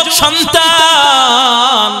যুবক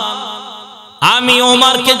সন্তান আমি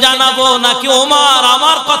ওমরকে জানাবো নাকি ওমর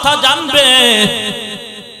আমার কথা জানবে?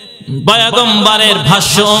 পয়গম্বরের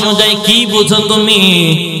ভাষ্য অনুযায়ী কি বুঝো তুমি?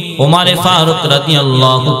 ওমরে ফারুক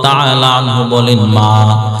রাদিয়াল্লাহু তাআলা আনহু বলেন, মা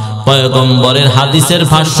পয়গম্বরের হাদিসের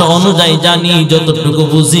ভাষ্য অনুযায়ী জানি, যতটুকু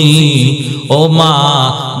বুঝি ও মা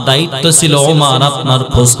দায়িত্ব ছিল ওমর আপনার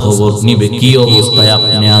খোঁজ খবর নিবে, কি অবস্থায়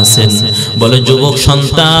আপনি আছেন। বলে, যুবক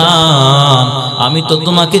সন্তান আমি তো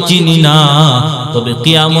তোমাকে চিনি না, তবে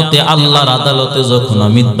কিয়ামতে আল্লাহর আদালতে যখন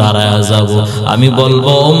আমি দাঁড়ায়া যাব আমি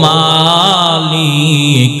বলবো, ও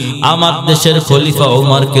মালিক আমার দেশের খলিফা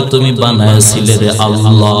ওমরকে তুমি বানাইছিলে রে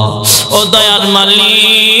আল্লাহ। ও দয়ার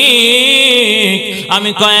মালিক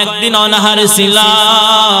আমি কয়েকদিন অনাহারে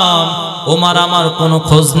ছিলাম, ওমর আমার কোনো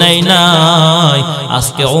খোঁজ নেই নাই,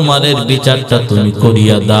 আজকে ওমরের বিচারটা তুমি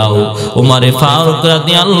করিয়া দাও। ওমরে ফারুক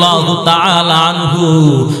রাদিয়াল্লাহু তাআলা আনহু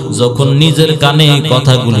যখন নিজের কানে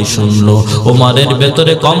কথাগুলি শুনলো, ওমরের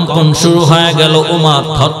ভেতরে কম্পন শুরু হয়ে গেল। ওমর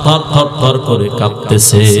থরথর থরথর করে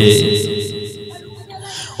কাঁপতেছে।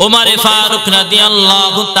 ওমরে ফারুক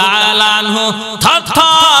রাদিয়াল্লাহু তাআলা আনহু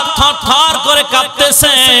থরথর থরথর করে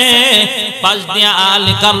কাঁপতেছে। পাশ দিয়ে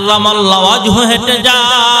আলী কাররামাল্লাহু ওয়াজহু হেঁটে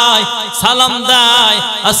যায়, সালাম দেয়,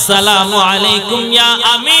 আসসালামু আলাইকুম ইয়া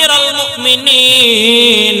আমিরাল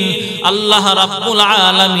মুমিনিন। আল্লাহ রাব্বুল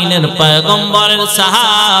আলামিনের পয়গম্বরের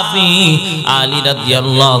সাহাবী আলী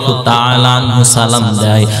রাদিয়াল্লাহু তাআলা আনহু সালাম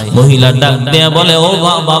দেয়। মহিলা ডাক দিয়ে বলে, ও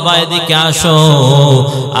বাবা এদিকে আসো,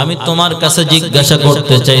 আমি তোমার কাছে জিজ্ঞাসা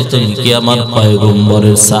করতে চাই তুমি কি আমার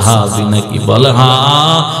পয়গম্বরের সাহাবী নাকি? বলে,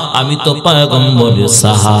 হ্যাঁ আমি তো পয়গম্বরের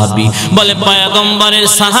সাহাবী। বলে, পয়গম্বরের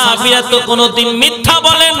সাহাবীরা তো কোনোদিন মিথ্যা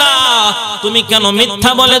বলে না, তুমি কেন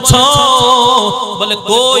মিথ্যা বলেছ? বলে,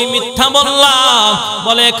 কই মিথ্যা বললাম?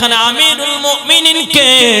 বলে, এখানে আমিরুল মুমিনিন কে?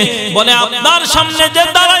 বলে, আপনার সামনে যে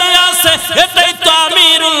দাঁড়ায় আছে এটাই তো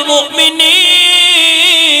আমিরুল মুমিনিন।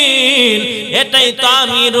 এটাই তো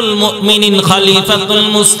আমিরুল মুমিনিন খলিফাতুল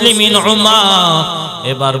মুসলিমিন উমর।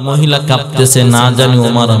 এবার মহিলা কাঁপতেছে, না জানি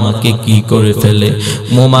ওমর আমাকে কি করে ফেলে।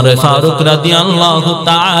 ওমর ফারুক রাদিয়াল্লাহু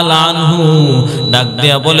তাআলা আনহু ডাক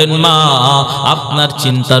দিয়া বলেন, মা আপনার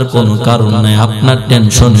চিন্তার কোনো কারণ নাই, আপনার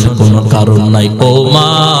টেনশনের কোনো কারণ নাই। ও মা,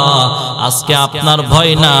 আজকে আপনার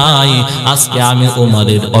ভয় নাই, আজকে আমি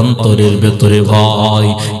ওমরের অন্তরের ভেতরে ভয়।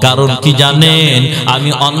 কারণ কি জানেন,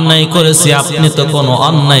 আমি অন্যায় করেছি, আপনি তো কোনো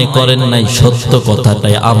অন্যায় করেন নাই, সত্য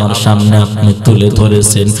কথাটাই আমার সামনে আপনি তুলে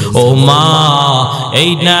ধরেছেন। ও মা,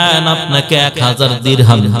 এই নেন আপনাকে 1000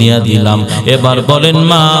 দিরহাম দিয়া দিলাম। এবার বলেন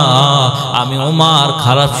মা, আমি ওমর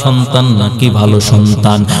খারাপ সন্তান নাকি ভালো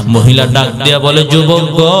সন্তান? মহিলা ডাক দিয়া বলে, যুবক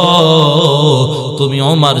গো, তুমি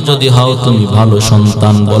ওমর যদি হও তুমি ভালো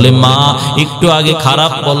সন্তান। বলে, মা একটু আগে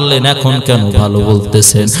খারাপ বললেন, এখন কেন ভালো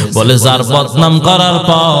বলতেছেন? বলে, যার বদনাম করার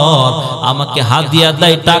পর আমাকে হাদিয়া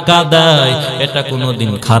দেয়, টাকা দেয়, এটা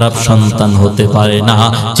কোনোদিন খারাপ সন্তান হতে পারে না।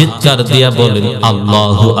 চিৎকার দিয়া বলেন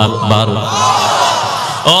আল্লাহু আকবার।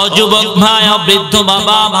 ও যুবক ভাই, ও বৃদ্ধ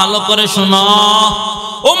বাবা, ভালো করে শুনো।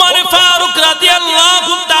 ওমর ফারুক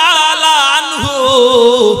রাদিয়াল্লাহু তাআলা আনহু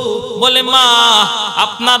বলে, মা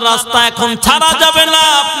আপনার রাস্তা এখন ছাড়া যাবে না,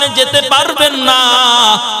 আপনি যেতে পারবেন না।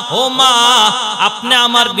 ও মা, আপনি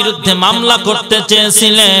আমার বিরুদ্ধে মামলা করতে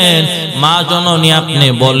চেয়েছিলেন, মা জননী আপনি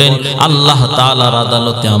বলেন আল্লাহ তাআলার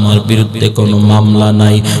আদালতে আমার বিরুদ্ধে কোনো মামলা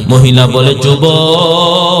নাই। মহিলা বলে,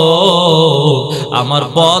 যুবক আমার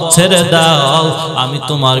পথ ছেড়ে দাও, আমি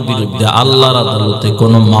তোমার বিরুদ্ধে আল্লাহর আদালতে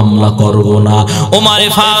কোনো মামলা করব না। ওমর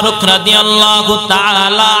ফারুক রাদিয়াল্লাহু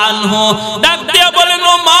তাআলা আনহু ডাক দিয়া বলেন,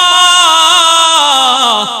 ও মা,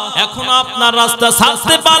 এখন আপনার রাস্তা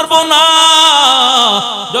ছাড়তে পারবো না,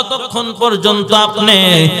 যতক্ষণ পর্যন্ত আপনি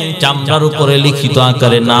চামড়ার উপরে লিখিত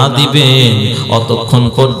আকারে না দিবেন, অতক্ষণ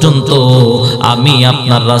পর্যন্ত আমি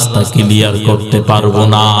আপনার রাস্তা ক্লিয়ার করতে পারবো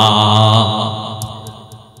না।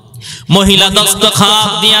 মহিলা দস্তখত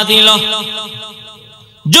দিয়া দিল।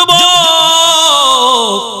 যুবক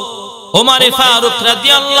ওমর ফারুক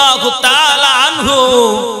রাদিয়াল্লাহু তাআলা আনহু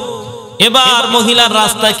এবার মহিলার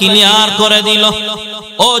রাস্তা ক্লিয়ার করে দিল।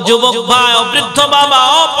 ও যুবক ভাই, ও বৃদ্ধ বাবা,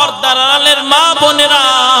 ও পর্দার আড়ালের মা বোনেরা,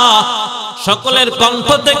 সকলের কণ্ঠ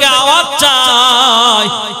থেকে আওয়াজ চাই,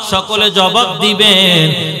 সকলে জবাব দিবেন।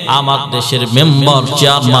 আমার দেশের মেম্বার,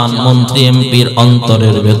 চেয়ারম্যান, মন্ত্রী, এমপির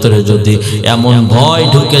অন্তরের ভেতরে যদি এমন ভয়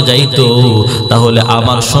ঢুকে যাইতো, তাহলে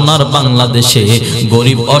আমার সোনার বাংলাদেশে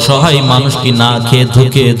গরিব অসহায় মানুষ কি না খেয়ে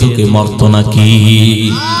ধুকে ধুকে মরতো নাকি?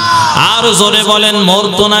 আর জোরে বলেন,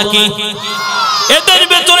 মরতো নাকি? এদের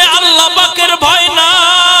ভেতরে আল্লাহ পাকের ভয় নাই,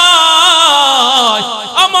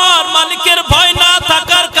 আমার মালিকের ভয় না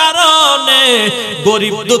থাকার কারণে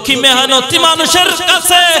গরিব দুঃখী মেহনতি মানুষের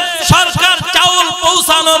কাছে সরকার চাউল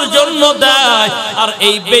পৌঁছানোর জন্য দেয়। আর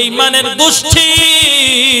এই বেঈমানের গোষ্ঠী,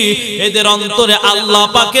 এদের অন্তরে আল্লাহ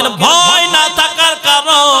পাকের ভয় না থাকার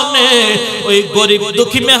কারণে ওই গরিব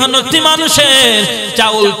দুঃখী মেহনতি মানুষের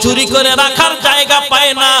চাউল চুরি করে রাখার জায়গা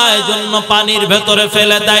পায় না, এজন্য পানির ভেতরে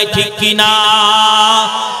ফেলে দেয়। ঠিক কিনা?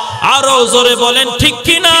 আরো জোরে বলেন, ঠিক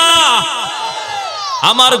কিনা?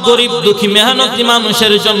 আমার গরিব দুঃখী মেহনতি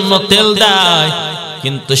মানুষের জন্য তেল দেয়,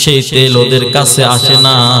 কিন্তু সেই তেল ওদের কাছে আসে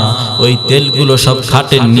না, ওই তেলগুলো সব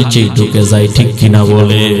খাটের নিচেই ঢুকে যায়। ঠিক কিনা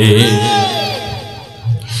বলে?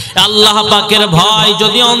 আল্লাহ পাকের ভয়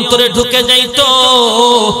যদি অন্তরে ঢুকে যাইতো,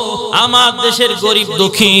 আমার দেশের গরিব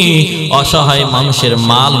দুঃখী অসহায় মানুষের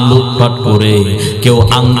মাল লুটপাট করে কেউ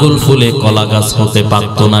আঙ্গুল ফুলে কলা গাছ হতে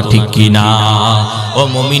পারত না। ঠিক কিনা? ও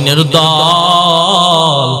মুমিনের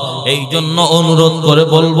দল, এই জন্য অনুরোধ করে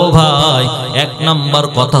বলবো ভাই, 1 নাম্বার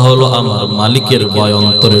কথা হলো আমার মালিকের ভয়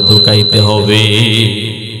অন্তরে ঢুকাইতে হবে।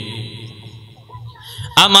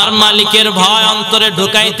 আমার মালিকের ভয় অন্তরে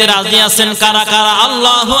ঢুকাইতে রাজি আছেন কারা কারা?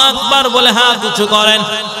 আল্লাহু আকবার বলে হাত উঁচু করেন।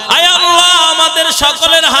 আয় আল্লাহ, আমাদের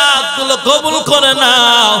সকলের হাতগুলো কবুল করে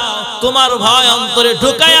নাও, তোমার ভয় অন্তরে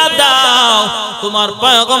ঢুকাইয়া দাও, তোমার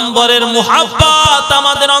পয়গম্বরের মুহাব্বত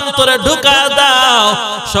আমাদের অন্তরে ঢুকাইয়া দাও।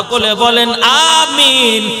 সকলে বলেন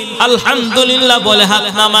আমিন, আলহামদুলিল্লাহ বলে হাত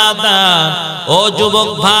নামা দেন। ও যুবক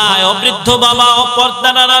ভাই, ও বৃদ্ধ বাবা, ও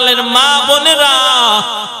পর্দার আড়ালের মা বোনেরা,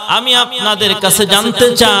 আমি আপনাদের কাছে জানতে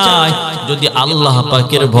চাই, যদি আল্লাহ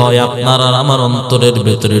পাকের ভয় আপনার আর আমার অন্তরের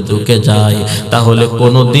ভেতরে ঢুকে যায়, তাহলে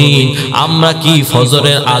কোনদিন আমরা কি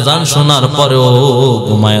ফজরের আজান শোনার পরেও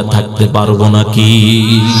ঘুমায়া থাকতে পারবো নাকি?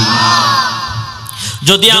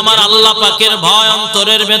 যদি আমার আল্লাহ পাকের ভয়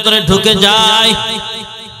অন্তরের ভেতরে ঢুকে যায়,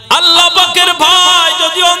 আল্লাহ পাকের ভয়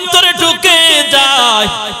যদি অন্তরে ঢুকে যায়,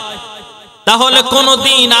 তাহলে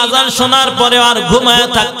কোনদিন আজান শোনার পরে আর ঘুমায়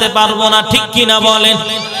থাকতে পারবো না। ঠিক কিনা বলেন?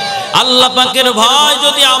 আল্লাহ পাকের ভয়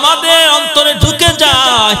যদি আমাদের অন্তরে ঢুকে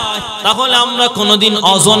যায় তাহলে আমরা কোনোদিন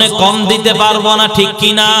ওজনে কম দিতে পারবো না, ঠিক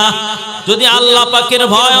কিনা? যদি আল্লাহ পাকের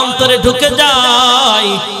ভয় অন্তরে ঢুকে যায়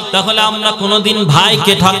তাহলে আমরা কোনোদিন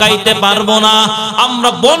ভাইকে ঠকাইতে পারবো না, আমরা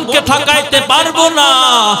বোনকে ঠকাইতে পারবো না।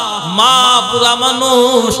 মা বুড়া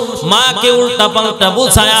মানুষ, মাকে উল্টা পাল্টা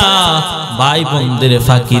বুঝায়া ভাই বোনদের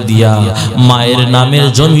ফাঁকি দিয়া মায়ের নামের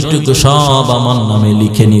জমিটুকু সব আমার নামে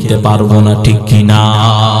লিখে নিতে পারবো না, ঠিক কিনা?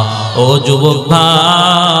 ও যুবক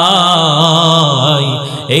ভাই,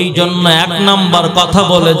 এই জন্য এক নাম্বার কথা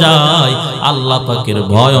বলে যায়, আল্লাহ পাকের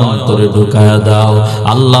ভয় অন্তরে ঢুকায়া দাও।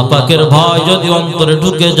 আল্লাহ পাকের ভয় যদি অন্তরে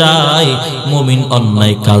ঢুকে যায়, মুমিন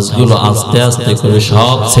অন্যায় কাজগুলো আস্তে আস্তে করে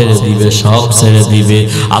সব ছেড়ে দিবে, সব ছেড়ে দিবে।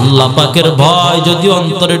 আল্লাহ পাকের ভয় যদি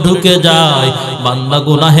অন্তরে ঢুকে যায়, বান্দা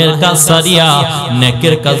গুনাহের কাজ ছাড়িয়া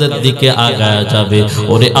নেকের কাজের দিকে আগায়া যাবে।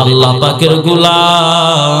 ওরে আল্লাহ পাকের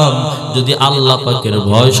গোলাম, যদি আল্লাহ পাকের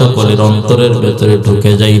ভয় সকলের অন্তরের ভেতরে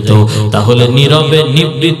ঢুকে যাইতো, তাহলে নীরবে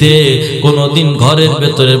নিবৃতে কোনদিন ঘরের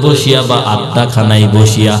ভেতরে বসিয়া বা আড্ডাখানায়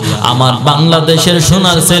বসিয়া আমার বাংলাদেশের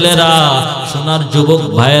সোনার ছেলেরা, সোনার যুবক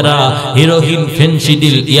ভাইয়েরা হিরোইন,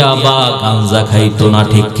 ফেন্সিডিল, ইয়াবা, গাঞ্জা খাইতো না,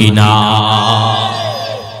 ঠিক কিনা?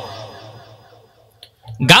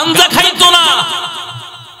 গাঞ্জা খাইতো না,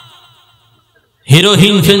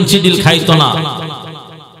 হিরোইন, ফেন্সিডিল খাইতো না।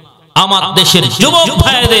 আমার দেশের যুবক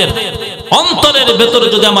ভাইদের অন্তরের ভেতরে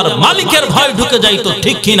যদি আমার মালিকের ভয় ঢুকে যাইতো,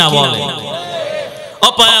 ঠিক কিনা বলে? ও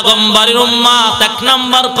পয়গম্বরের উম্মত, এক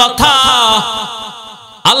নাম্বার কথা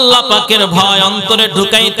আল্লাহ পাকের ভয় অন্তরে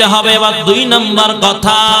ঢুকাইতে হবে। এবার দুই নাম্বার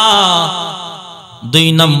কথা, দুই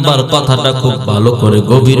নাম্বার কথাটা খুব ভালো করে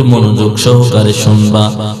গভীর মনোযোগ সহকারে শুনবা।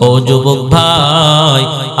 ও যুবক ভাই,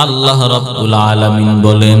 আল্লাহ রাব্বুল আলামিন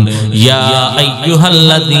বলেন, ইয়া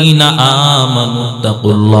আইয়ুহাল্লাযীনা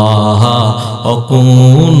আমানুত্তাকুল্লাহা ওয়া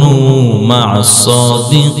কুনু মা'আস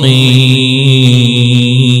সাদিকিন।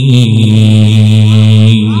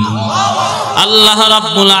 আল্লাহ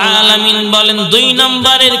রাব্বুল আলামিন বলেন, দুই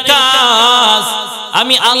নাম্বারের কাজ,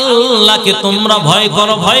 আমি আল্লাহকে তোমরা ভয়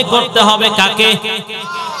করো। ভয় করতে হবে কাকে?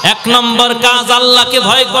 এক নম্বর কাজ আল্লাহকে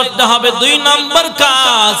ভয় করতে হবে। দুই নম্বর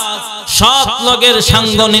কাজ সৎ লোকের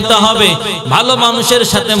সঙ্গ নিতে হবে, ভালো মানুষের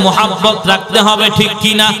সাথে মোহাব্বত রাখতে হবে, ঠিক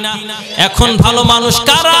কিনা? এখন ভালো মানুষ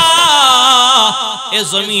কারা এ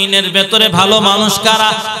জমিনের ভেতরে? ভালো মানুষ কারা?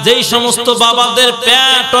 যেই সমস্ত বাবাদের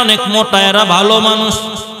পেট অনেক মোটা, এরা ভালো মানুষ।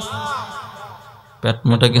 পেট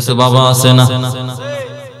মোটা কিছু বাবা আছে না?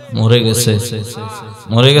 মরে গেছে,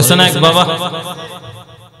 মরে গেছে না এক বাবা,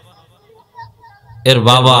 এর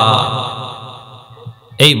বাবা,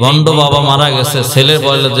 এই ভণ্ড বাবা মারা গেছে। ছেলে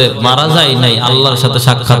বলে যে মারা যায় নাই, আল্লাহর সাথে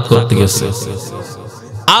সাক্ষাৎ করতে গেছে।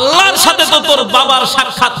 আল্লাহর সাথে তো তোর বাবার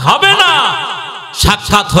সাক্ষাৎ হবে না,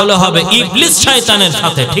 সাক্ষাৎ হলে হবে ইবলিস শয়তানের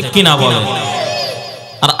সাথে, ঠিক কিনা বলে?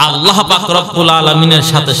 আর আল্লাহ পাক রব্বুল আলামিনের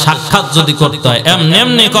সাথে সাক্ষাৎ যদি করতে হয়, এমনি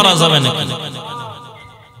এমনি করা যাবে না।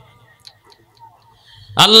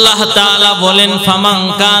 আল্লাহ তাআলা বলেন, ফামান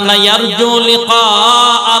কানা ইয়ারজু লিকা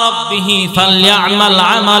রাব্বিহি ফালইআমাল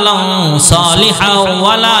আমালান সালিহান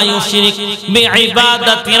ওয়া লা ইউশরিক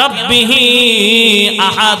বিইবাদাতি রাব্বিহি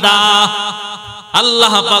আহাদা।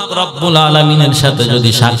 আল্লাহ পাক রব্বুল আলামিনের সাথে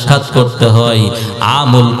যদি সাক্ষাৎ করতে হয়,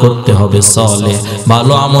 আমল করতে হবে সালেহ,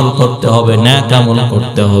 ভালো আমল করতে হবে, নেক আমল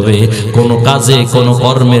করতে হবে। কোনো কাজে, কোনো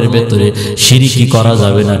কর্মের ভেতরে শিরকি করা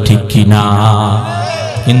যাবে না, ঠিক কি না?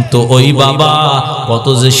 কিন্তু ওই বাবা কত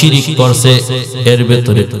যে শিরিক করছে, এর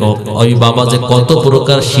ভেতরে ওই বাবা যে কত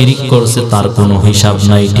প্রকার শিরিক করছে তার কোনো হিসাব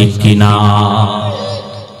নাই, ঠিক কি না?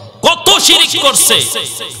 কত শিরিক করছে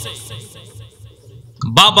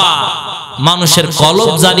বাবা। মানুষের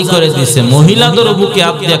কলব জারি করে দিয়েছে, মহিলাদের বুকে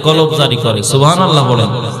হাত দিয়ে কলব জারি করে। সুবহানাল্লাহ বলেন,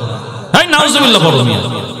 এই নাউজুবিল্লাহ বলেন।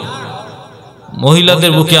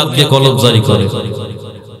 মহিলাদের বুকে হাত দিয়ে কলব জারি করে।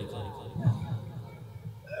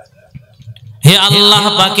 হে আল্লাহ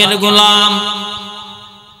পাকের গোলাম,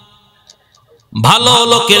 ভালো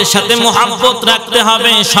লোকের সাথে মোহাব্বত রাখতে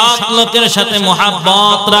হবে, সৎ লোকের সাথে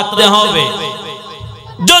মোহাব্বত রাখতে হবে।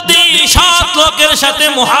 যদি সৎ লোকের সাথে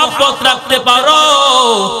মোহাব্বত রাখতে পারো,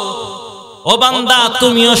 ও বান্দা,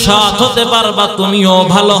 তুমিও সৎ হতে পারবা, তুমিও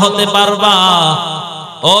ভালো হতে পারবা।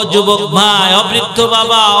 ও যুবক ভাই, ও বৃদ্ধ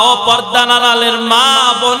বাবা, ও পর্দা নাড়ালের মা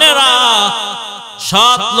বোনেরা,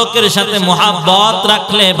 সৎ লোকের সাথে মোহাব্বত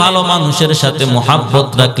রাখলে, ভালো মানুষের সাথে মোহাব্বত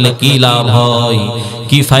রাখলে কি লাভ হয়,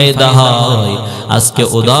 কি ফায়দা হয়? আজকে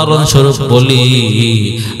উদাহরণ স্বরূপ বলি,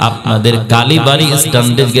 আপনাদের কালীবাড়ি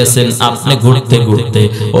স্ট্যান্ডে গেছেন আপনি ঘুরতে ঘুরতে,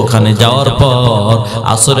 ওখানে যাওয়ার পর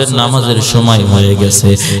আসরের নামাজের সময় হয়ে গেছে।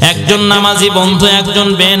 একজন নামাজি বন্ধু, একজন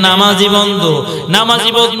বেনামাজি বন্ধু।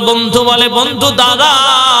 নামাজি বন্ধু বলে, বন্ধু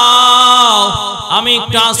দাঁড়াও, আমি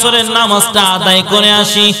একটু আসরের নামাজটা আদায় করে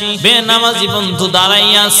আসি। বেনামাজি বন্ধু দাঁড়াই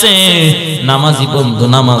আছে, নামাজি বন্ধু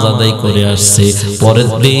নামাজ আদায় করে আসছে। পরের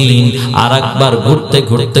দিন আরেকবার ঘুরতে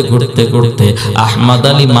ঘুরতে ঘুরতে ঘুরতে আহমদ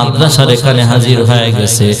আলী মাদ্রাসার এখানে হাজির হয়ে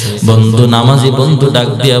গেছে। বন্ধু নামাজি বন্ধু ডাক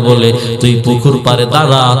দিয়া বলে, তুই পুকুর পারে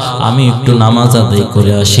দাঁড়া, আমি একটু নামাজ আদায়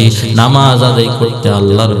করে আসি। নামাজ আদায় করতে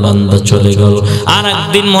আল্লাহর বান্দা চলে গেল। আর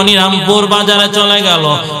একদিন মনিরামপুর বাজারে চলে গেল।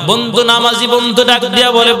 বন্ধু নামাজি বন্ধু ডাক দিয়া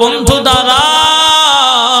বলে, বন্ধু দাঁড়াও,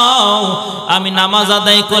 আমি নামাজ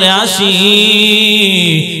আদায় করে আসি।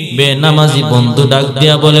 বেনামাজি বন্ধু ডাক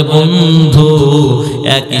দিয়া বলে, বন্ধু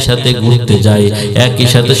একই সাথে ঘুরতে যাই, একই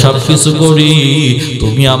সাথে সবকিছু করি,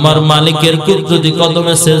 তুমি আমার মালিকের কুদরতি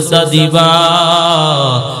কদমে সেজদা দিবা,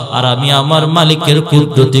 আর আমি আমার মালিকের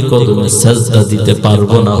কুদরতি কদমে সেজদা দিতে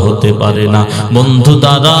পারবো না, হতে পারে না। বন্ধু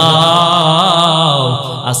দাঁড়াও,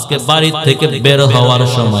 আজকে বাড়ি থেকে বের হওয়ার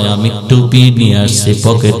সময় আমি টুপি নিয়ে আসছি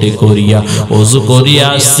পকেটে করিয়া, ওযু করিয়া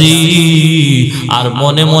আসছি, আর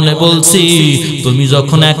মনে মনে বলছি তুমি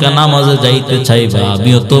যখন একা নামাজে যাইতে চাইবা,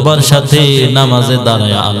 আমিও তোমার সাথে নামাজে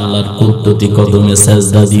দাঁড়ায় আল্লাহর কুদরতি কদমে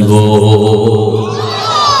সেজদা দিব।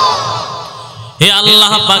 হে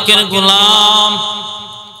আল্লাহ পাকের গোলাম,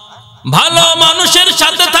 ভালো মানুষের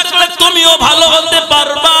সাথে থাকলে তুমিও ভালো হতে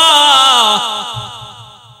পারবা।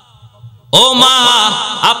 ও মা,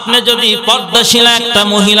 আপনি যদি পর্দাশীলা একটা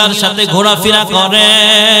মহিলার সাথে ঘোরাফেরা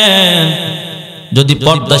করেন, যদি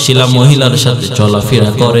পর্দাশীলা মহিলার সাথে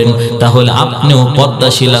চলাফেরা করেন, তাহলে আপনিও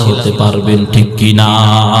পর্দাশীলা হতে পারবেন, ঠিক কি না?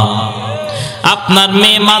 আপনার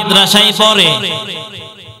মেয়ে মাদ্রাসায় পড়ে,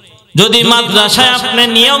 যদি মাদ্রাসায় আপনি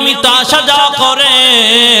নিয়মিত আসা যাওয়া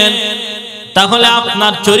করেন, তাহলে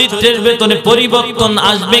আপনার চরিত্রের ভেতরে পরিবর্তন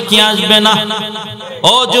আসবে কি আসবে না?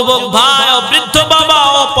 ও যুবক ভাই, ও বৃদ্ধ বাবা,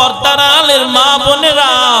 ও পর্দার আড়ালের মা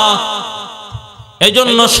বোনেরা,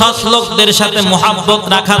 এজন্য সৎ লোকদের সাথে মুহাব্বত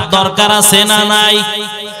রাখার দরকার আছে না নাই?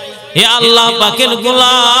 এ আল্লাহ পাকের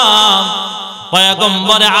গোলাম,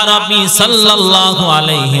 পয়গম্বর আরবি সাল্লাল্লাহু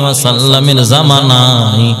আলাইহি ওয়াসাল্লামের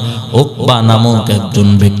জামানায় উকবা নামক একজন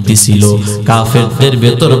ব্যক্তি ছিল। কাফেরদের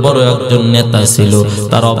ভেতর বড় একজন নেতা ছিল।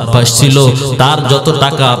 তার অভ্যাস ছিল, তার যত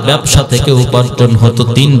টাকা ব্যবসা থেকে উপার্জন হতো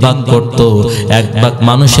 3 ভাগ করত। 1 ভাগ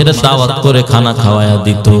মানুষের দাওয়াত করে খানা খাওয়ায়া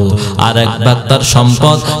দিত, আর 1 ভাগ তার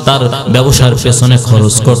সম্পদ তার ব্যবসার পেছনে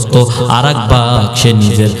খরচ করত, আর 1 ভাগ সে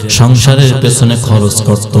নিজের সংসারের পেছনে খরচ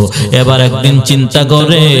করত। এবার একদিন চিন্তা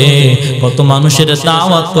করে, কত মানুষের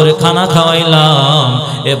দাওয়াত করে খানা খাওয়াইলাম,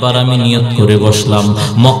 এবার আমি নিয়ত করে বসলাম,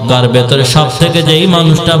 মক্কার ভেতরে সব থেকে যেই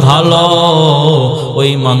মানুষটা ভালো,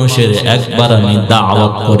 ওই মানুষের একবার আমি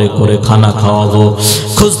দাওয়াত করে করে খানা খাওয়াবো।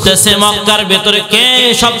 খুঁজতেছে মক্কার ভেতরে কে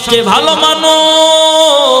সবচেয়ে ভালো মানুষ,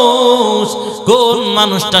 কোন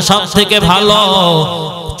মানুষটা সব থেকে ভালো।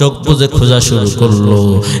 চোখ বুজে খোঁজা শুরু করলো।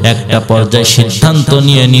 একটা পর্যায়ে সিদ্ধান্ত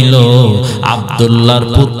নিয়ে নিল, আব্দুল্লাহর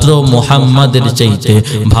পুত্র মুহাম্মাদের চাইতে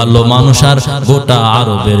ভালো মানুষ আর গোটা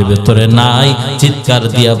আরবের ভেতরে নাই। চিৎকার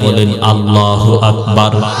দিয়া বলেন আল্লাহু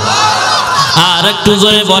আকবার। আর একটু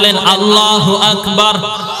জোরে বলেন আল্লাহু আকবার।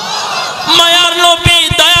 মায়ার নবী,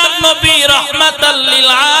 দয়ার নবী, রাহমাতাল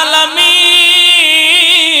লিল আলামিন,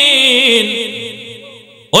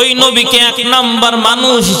 ওই নবীকে 1 নাম্বার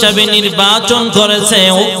মানুষ হিসাবে নির্বাচন করেছে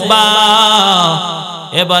উকবা।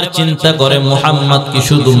 এবার চিন্তা করে, মুহাম্মদ কি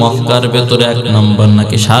শুধু মক্কার ভেতরে 1 নাম্বার,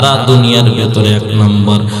 নাকি সারা দুনিয়ার ভেতরে 1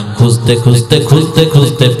 নাম্বার? খুঁজতে খুঁজতে খুঁজতে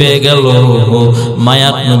খুঁজতে পেয়ে গেল,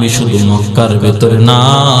 মায়ার নবী শুধু মক্কার ভেতরে না,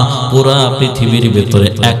 পুরা পৃথিবীর ভেতরে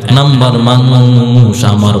 1 নাম্বার মানুষ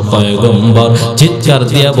আমার পয়গম্বর। চিৎকার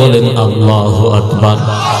দিয়া বলেন আল্লাহু আকবার।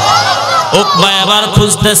 উকবা এবার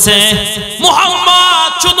খুঁজতেছে,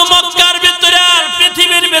 মুহাম্মদ শুধু মক্কার ভিতরে আর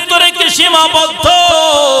পৃথিবীর ভিতরে কি সীমাবদ্ধ,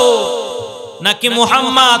 নাকি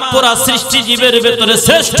মুহাম্মদ পুরা সৃষ্টি জীবের ভিতরে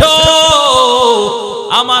শ্রেষ্ঠ?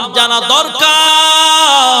 আমার জানা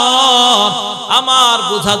দরকার, আমার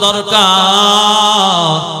বোঝা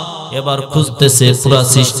দরকার। এবার খুঁজতেছে পুরা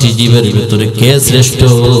সৃষ্টি জীবের ভিতরে কে শ্রেষ্ঠ।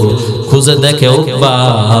 খুঁজে দেখে উকবা,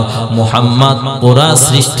 মুহাম্মদ পুরা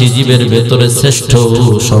সৃষ্টি জীবের ভিতরে শ্রেষ্ঠ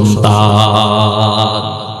সন্তান।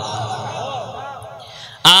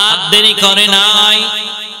 আর দেরি করে নাই,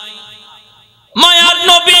 মায়ার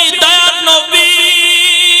নবী, দয়ার নবী,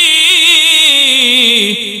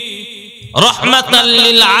 রাহমাতাল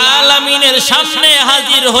লিল আলামিনের সামনে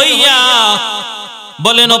হাজির হইয়া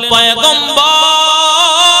বলেন, ও পয়গম্বর,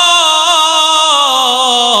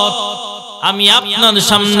 আমি আপনার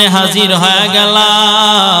সামনে হাজির হয়ে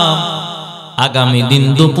গেলাম। আগামী দিন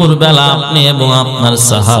দুপুর বেলা আপনি এবং আপনার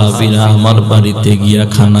সাহাবীরা আমার বাড়িতে গিয়া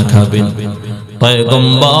খানা খাবেন।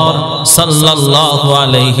 পয়গম্বর সাল্লাল্লাহু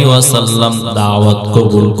আলাইহি ওয়াসাল্লাম দাওয়াত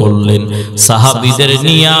কবুল করলেন। সাহাবীদের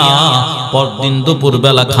নিয়া পরদিন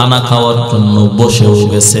দুপুরবেলা খানা খাওয়ার জন্য বসেও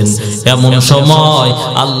গেছেন। এমন সময়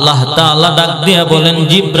আল্লাহ তাআলা ডাক দিয়া বলেন,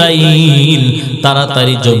 জিব্রাইল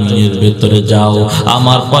তাড়াতাড়ি জমিনের ভেতরে যাও,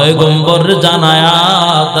 আমার পয়গম্বর জানায়া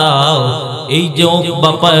দাও এই যে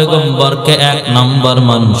উকবা পয়গম্বরকে 1 নাম্বার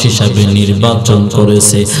মানুষ হিসাবে নির্বাচন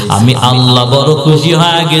করেছে, আমি আল্লাহ বড় খুশি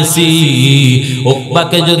হয়ে গেছি।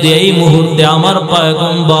 উকবাকে যদি এই মুহূর্তে আমার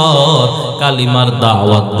পয়গম্বর কালিমার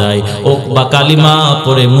দাওয়াত দেয়, উকবা কালিমা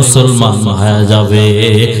পড়ে মুসলমান হয়ে যাবে।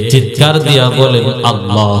 চিৎকার দিয়া বলেন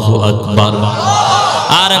আল্লাহু আকবার।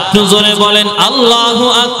 আর একটু জোরে বলেন আল্লাহু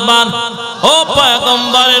আকবার। ও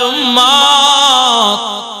পয়গম্বরের উম্মত,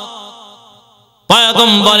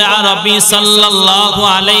 পয়গম্বর আরবি সাল্লাল্লাহু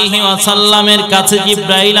আলাইহি ওয়াসাল্লামের কাছে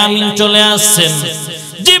জিবরাইল আমিন চলে আসছেন।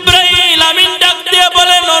 জিবরাইল আমিন ডাক দিয়ে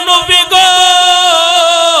বলেন, ও নবী গো,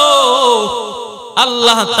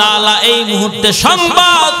 আল্লাহ তাআলা এই মুহূর্তে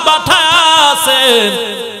সংবাদ পাঠাছেন,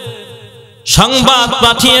 সংবাদ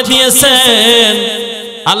পাঠিয়ে দিয়েছেন।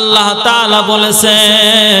 আল্লাহ তাআলা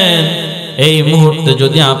বলেছেন এই মুহূর্তে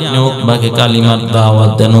যদি আপনি উকবাকে কালিমার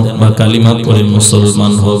দাওয়াত দেন, উকবা কালিমা পড়ে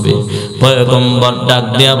মুসলমান হবে। পয়গম্বর ডাক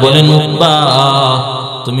দিয়া বলেন, উকবা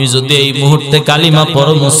তুমি যদি এই মুহূর্তে কালিমা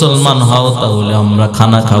পড়ো মুসলমান হও, তাহলে আমরা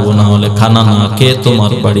খানা খাবো, না হলে খানা না খেয়ে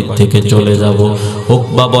তোমার বাড়ি থেকে চলে যাব।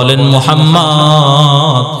 উকবা বলেন,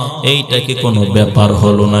 মুহাম্মদ এইটা কি কোনো ব্যাপার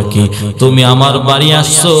হলো নাকি? তুমি আমার বাড়ি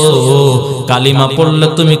আসছো, কালিমা পড়লে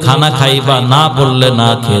তুমি খানা খাইবা, না পড়লে না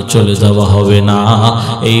খেয়ে চলে যাওয়া হবে না।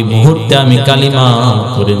 এই মুহূর্তে আমি কালিমা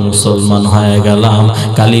পড়ে মুসলমান হয়ে গেলাম।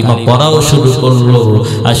 কালিমা পড়াও শুরু করলো,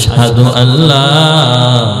 আশহাদু আল্লা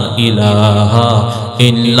ইলাহা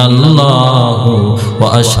ইল্লাল্লাহু ওয়া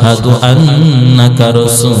আশহাদু আন্নাকা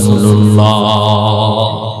রাসূলুল্লাহ।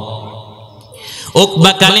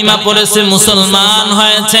 উকবা কালিমা পড়েছে, মুসলমান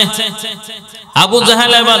হয়েছে। আবু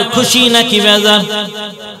জাহেল এবার খুশি নাকি বেজার?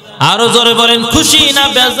 আরো জোরে বলেন, খুশি না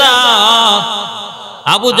বেজার?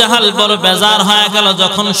 আবু জাহাল বড় বেজার হয়ে গেল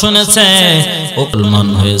যখন শুনেছে মুসলমান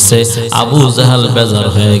হয়েছে। আবু জাহাল বেজার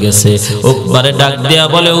হয়ে গেছে। উকবারে ডাক দিয়া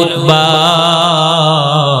বলে, উকবা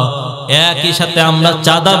একই সাথে আমরা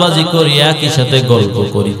চাঁদাবাজি করি, একই সাথে গল্প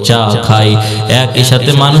করি, চা খাই, একই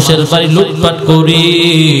সাথে মানুষের বাড়ি লুটপাট করি,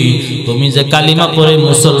 তুমি যে কালিমা পড়ে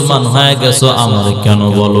মুসলমান হয়ে গেছো আমার কেন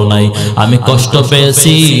বলো নাই? আমি কষ্ট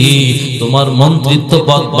পেয়েছি, তোমার মন্ত্রিত্ব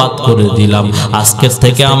পদ বাদ করে দিলাম। আজকের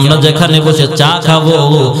থেকে আমরা যেখানে বসে চা খাবো,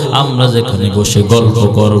 আমরা যেখানে বসে গল্প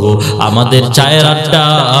করব, আমাদের চায়ের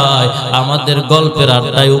আড্ডায়, আমাদের গল্পের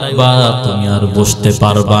আড্ডায় উকবা তুমি আর বসতে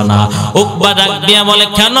পারবা না। উকবা ডাক দিয়া বলে,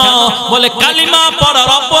 কেন? বলে কালিমা পড়ার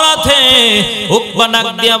অপরাধে। উকবা ডাক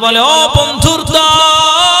দিয়া বলে, ও বন্ধুর দল,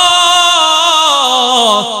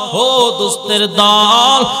 ও দোস্তের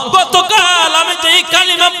দল, গতকাল আমি যে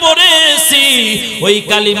কালিমা পড়েছি ওই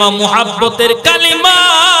কালিমা মুহাব্বতের কালিমা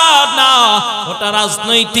না, ওটা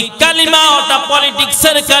রাজনৈতিক কালিমা, ওটা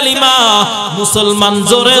পলিটিক্সের কালিমা। মুসলমান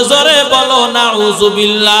জোরে জোরে বলো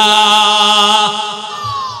নাউযুবিল্লাহ।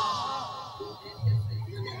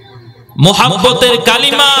 মুহাব্বতের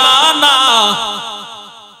কালিমা না,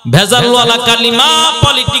 ভেজালওয়ালা কালিমা,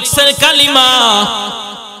 পলিটিক্সের কালিমা।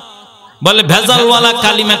 বলে ভেজালওয়ালা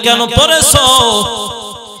কালিমা কেন পড়েছো?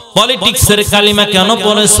 পলিটিক্সের কালিমা কেন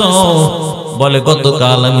পড়েছো? বলে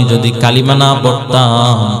গতকাল আমি যদি কালিমা না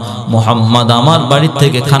পড়তাম, মুহাম্মদ আমার বাড়ি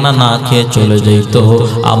থেকে খানা না খেয়ে চলে যেত,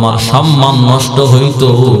 আমার সম্মান নষ্ট হইতো,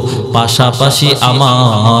 পাশাপাশি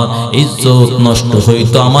আমার ইজ্জত নষ্ট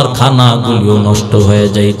হইতো, আমার খানাগুলো নষ্ট হয়ে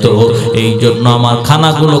যাইত। এই জন্য আমার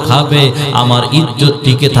খানাগুলো খাবে, আমার ইজ্জত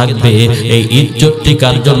টিকে থাকবে। এই ইজ্জত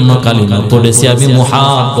টিকার জন্য কালিমা পড়েছি, আমি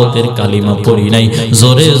মুহাব্বতের কালিমা পড়ি নাই।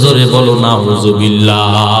 জোরে জোরে বলো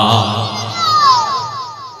নাউযুবিল্লাহ।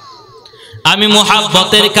 আমি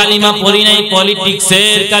মুহাব্বতের কালিমা পড়ি নাই,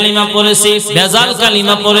 পলিটিক্সের কালিমা পড়েছি, ভেজাল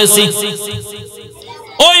কালিমা পড়েছি।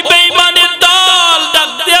 ওই বেঈমানের দল ডাক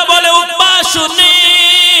দিয়ে বলে, উকবা শুনি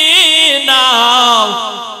নাও,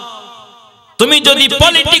 তুমি যদি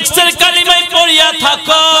পলিটিক্সের কালিমায় পড়িয়া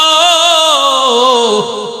থাকো,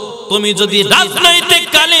 তুমি যদি রাজনৈতিক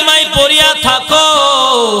কালিমায় পড়িয়া থাকো,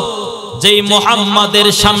 যেই মুহাম্মাদের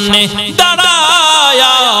সামনে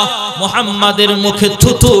দাঁড়ায়া মুহাম্মাদের মুখে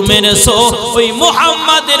থুথু মেরেছো, ওই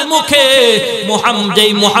মুহাম্মাদের মুখে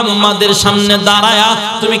যেই মুহাম্মাদের সামনে দাঁড়ায়া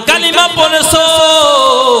তুমি কালিমা পড়েছো,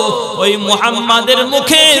 ওই মুহাম্মাদের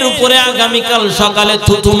মুখের উপরে আগামীকাল সকালে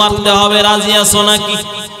থুথু মারতে হবে। রাজি আছো নাকি?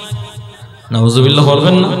 নাউযুবিল্লাহ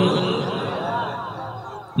বলবেন না?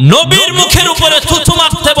 নবীর মুখের উপরে থুথু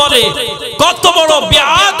মারতে বলে, কত বড়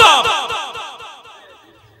বেয়াদব,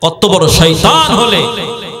 কত বড় শয়তান হলে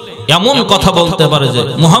এমন কথা বলতে পারে যে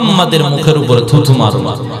মুহাম্মাদের মুখের উপরে থুথু মারো।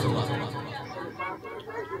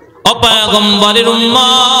 ও পয়গম্বরের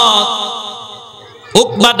উম্মত,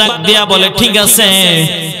 উকবা ডাক দিয়া বলে, ঠিক আছে,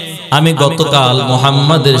 আমি গতকাল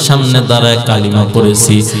মুহাম্মাদের সামনে দাঁড়ায় কালিমা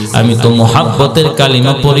পড়েছি। আমি তো মুহাব্বতের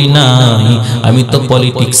কালিমা পড়ি নাই, আমি তো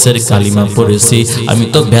পলিটিক্সের কালিমা পড়েছি, আমি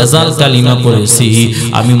তো ভেজাল কালিমা পড়েছি।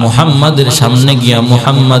 আমি মুহাম্মাদের সামনে গিয়া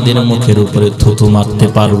মুহাম্মাদের মুখের উপরে থুথু মারতে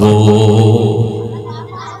পারবো,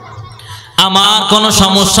 আমার কোনো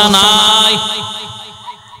সমস্যা নাই।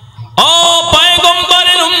 ও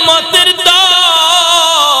পয়গম্বরের উম্মতের দল,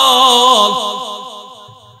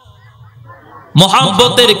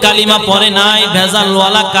 মুহাব্বতের কালিমা পড়ে নাই,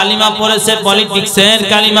 ভেজালওয়ালা কালিমা পড়েছে, পলিটিক্সের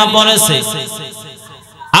কালিমা পড়েছে।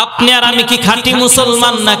 আপনি আর আমি কি খাঁটি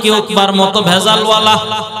মুসলমান নাকি উকবার মতো ভেজালওয়ালা?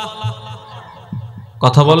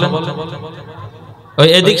 কথা বলেন। ওই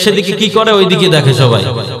এদিক সেদিকে কি করে, ওইদিকে দেখে সবাই।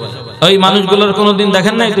 ওই মানুষগুলোর কোনোদিন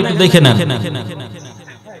দেখেন না? একটু দেখে নেন।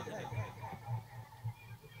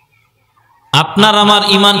 আপনার আমার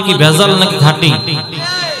ইমান কি ভেজাল নাকি খাঁটি?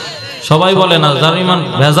 সবাই বলে না, যার ইমান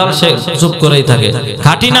ভেজাল সে চুপ করেই থাকে।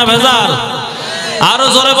 খাঁটি না ভেজাল? আরো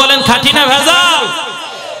জোরে বলেন, খাঁটি না ভেজাল?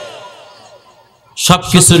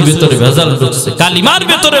 সবকিছুর ভিতরে ভেজাল ঢুকছে, কালিমার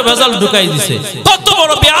ভিতরে ভেজাল ঢুকাই দিছে। কত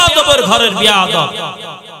বড় বেয়াদবের ঘরের বেয়াদব,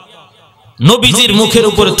 নবীজির মুখের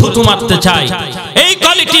উপরে থুতু মারতে চায়। এই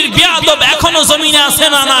কোয়ালিটির বেয়াদব এখনো জমিনে আছে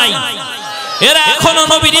না নাই? এরা এখনো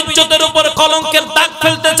নবীর ইজ্জতের উপর কলঙ্কের দাগ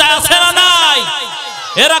ফেলতে চায়, আছে না নাই?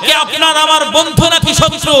 এরা কি আপনার আমার বন্ধু নাকি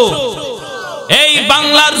শত্রু? এই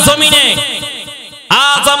বাংলার জমিনে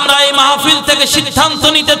আজ আমরা এই মাহফিল থেকে সিদ্ধান্ত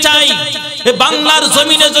নিতে চাই, এই বাংলার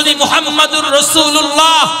জমিনে যদি মুহাম্মাদুর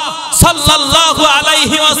রাসূলুল্লাহ সাল্লাল্লাহু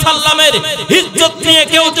আলাইহি ওয়াসাল্লামের ইজ্জত নিয়ে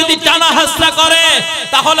কেউ যদি টানা হাসলা করে,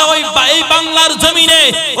 তাহলে ওই এই বাংলার জমিনে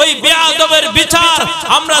ওই বেয়াদবের বিচার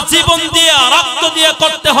আমরা জীবন দিয়ে রক্ত দিয়ে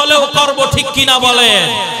করতে হলেও করব, ঠিক কিনা বলেন?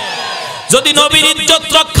 যদি নবীর ইজ্জত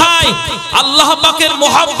রক্ষায় আল্লাহ পাকের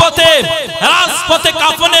মুহাব্বতে রাজপথে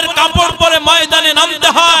কাফনের কাপড় পরে ময়দানে নামতে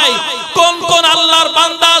হয়, কোন কোন আল্লাহর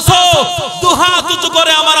বান্দা আছো দুহাত উঁচু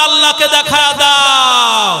করে আমার আল্লাহকে দেখায়া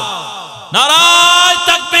দাও। নারায়ে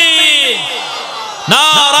তাকবীর,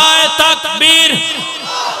 নারায়ে তাকবীর।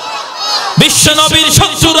 বিশ্ব নবীর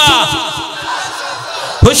শত্রুরা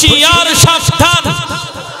হুঁশিয়ার, সাবধান।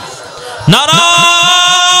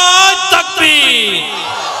 নারায়ে তাকবীর।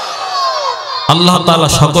 আল্লাহ তাআলা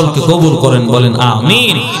সকলকে কবুল করেন, বলেন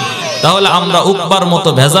আমিন। তাহলে আমরা উকবার মতো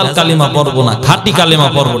ভেজাল কালিমা পড়ব না, খাঁটি কালিমা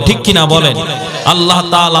পড়ব, ঠিক কিনা বলেন? আল্লাহ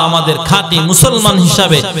তাআলা আমাদের খাঁটি মুসলমান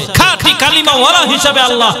হিসাবে, খাঁটি কালিমা ওয়ালা হিসাবে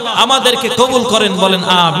আল্লাহ আমাদেরকে কবুল করেন, বলেন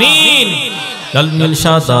আমিন। লাল নীল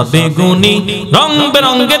সাদা বেগুনি রং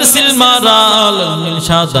বেরঙের সিলমারা, লাল নীল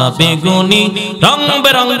সাদা বেগুনি রং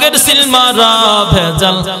বেরঙের সিলমারা,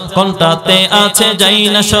 ভেজাল কোনটাতে আছে যাই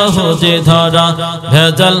না সহজে ধরা,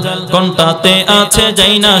 ভেজাল কোনটাতে আছে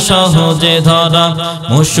যাই না সহজে ধরা।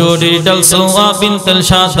 মুসুরি ডাল সোয়াবিন তেল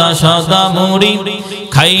সাদা সাদা মুড়ি,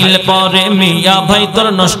 খাইলে পরে মিয়া ভাই তোর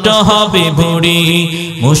নষ্ট হবে ভুঁড়ি।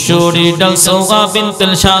 মুসুরি ডাল সোয়াবিন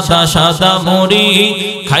তেল সাদা সাদা মুড়ি,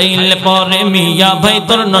 খাইলে পরে মিয়া ভাই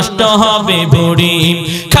তোর নষ্ট হবে ভুঁড়ি।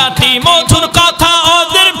 খাঁটি মধুর কথা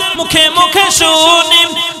ওদের মুখে মুখে শুনি,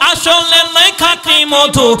 আসলে নাই খাঁটি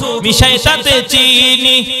মধু মিশাই তাতে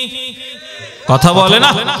চিনি। কথা বলে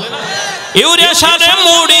না? ইউরিয়া সারে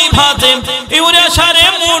মুড়ি ভাজে, ইউরিয়া সারে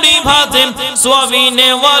মুড়ি ভাজে, সোয়াবিনে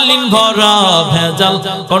ওয়ালিন ভরা, ভেজাল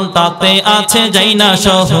কোনটাতে আছে যাই না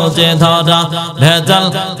সহজে ধরা, ভেজাল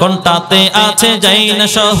কোনটাতে আছে যাই না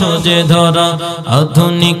সহজে ধরা।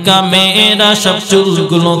 আধুনিকা মেয়েরা সব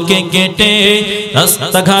চুলগুলোকে কেটে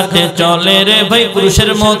রাস্তাঘাটে চলে রে ভাই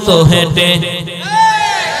পুরুষের মতো হেঁটে।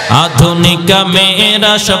 আধুনিকা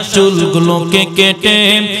মেয়েরা সব চুলগুলোকে কেটে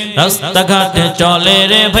রাস্তাঘাটে চলে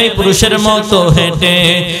রে ভাই পুরুষের মতো হেঁটে।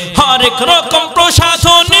 হরেক রকম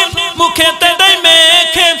প্রসাধনী মুখেতে দেয়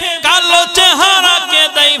মেখে, কালো চেহারাকে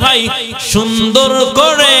দেয় ভাই সুন্দর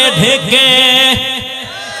করে ঢেকে।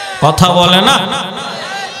 কথা বলে না?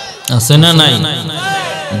 আছে না নাই?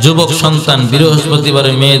 যুবক সন্তান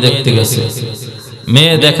বৃহস্পতিবারে মেয়ে দেখতে গেছে,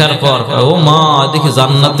 মেয়ে দেখার পর ও মা দেখে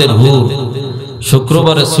জান্নাতের হুর,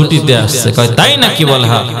 শুক্রবারে ছুটিতে আসছে। কয় তাই নাকি? বলে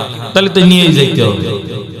হ্যাঁ। তাহলে তো নিয়েই যাইতে হবে,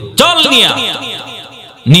 চল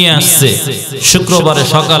নিয়ে আসছে। শুক্রবারে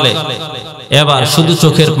সকালে এবার শুধু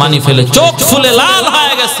চোখের পানি ফেলে চোখ ফুলে লাল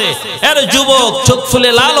হয়ে গেছে। এর যুবক চোখ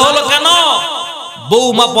ফুলে লাল হলো কেন?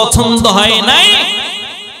 বৌমা পছন্দ হয় নাই।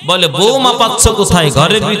 বলে বৌমা পাচ্ছ কোথায়?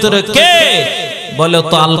 ঘরের ভিতরে কে? বলে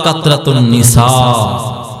তো আলকাতরাতুন নিসা।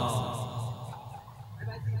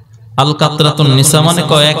 আলকাতরাতুন নিসা মানে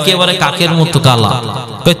কয় একেবারে কাকের মতো কালা।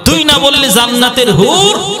 কয় তুই না বললি জান্নাতের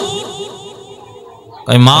হুর?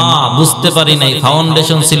 মা বুঝতে পারি নাই,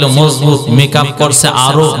 ফাউন্ডেশন ছিল মজবুত, মেকআপ করছে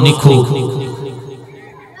আরো নিখুঁত,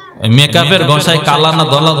 মেকআপের ঘষায় কালা না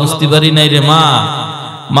দলা বুঝতে পারি নাই রে মা।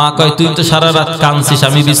 মা কয় তুই তো সারা রাত কাঁদছিস,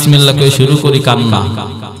 আমি বিসমিল্লাহ কই শুরু করি কান্না।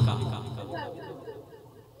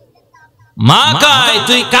 মা কয়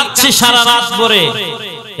তুই কাঁদছিস সারা রাত পরে,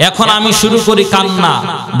 এখন আমি শুরু করি কান্না,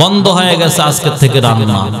 বন্ধ হয়ে গেছে আজকের থেকে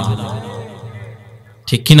রান্না।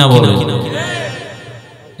 ঠিক কিনা বলেন?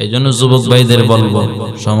 এই জন্য যুবক ভাইদের বলবো,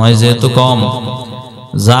 সময় যেহেতু কম,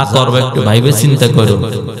 যা করবে একটু ভাইবে চিন্তা করো।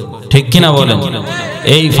 ঠিক কিনা বলেন?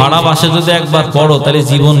 এই ফাড়া বাসে যদি একবার পড়ো তাহলে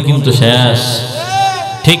জীবন কিন্তু শেষ।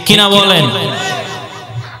 ঠিক কিনা বলেন?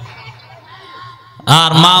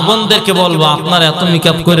 আর মা বোনদেরকে বলবো, আপনারা এত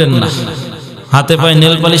মেকআপ করেন না, হাতে পায়ে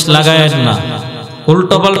নেল পালিশ লাগায়েন না,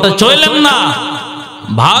 উল্টো পাল্টা চলেন না,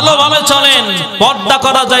 ভালোভাবে চলেন। পর্দা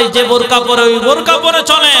করা যায় যে বোরকা পরে ওই বোরকা পরে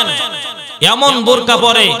চলেন। এমন বোরকা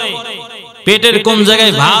পরে পেটের কোন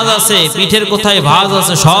জায়গায় ভাঁজ আছে, পিঠের কোথায় ভাঁজ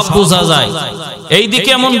আছে সব বোঝা যায়। এইদিকে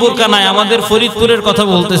এমন বোরকা নাই, আমাদের ফরিদপুরের কথা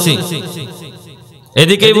বলতেছি,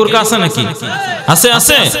 এদিকে এই বোরকা আছে নাকি? আছে,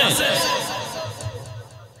 আছে।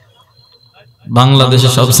 বাংলাদেশে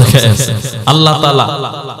সব জায়গায় আছে। আল্লাহ তাআলা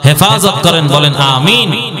হেফাজত করেন, বলেন আমিন।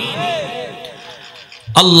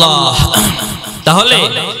 আল্লাহ। তাহলে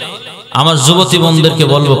আমার যুবতী বোনদেরকে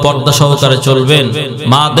বলবো পর্দা সহকারে চলবেন।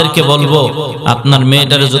 মাদেরকে বলবো আপনার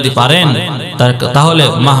মেয়েটারে যদি পারেন তাহলে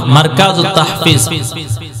মারকাজুত তাহফিজ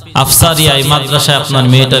আফসারিয়া এই মাদ্রাসায় আপনার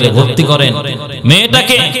মেয়েটারে ভর্তি করেন,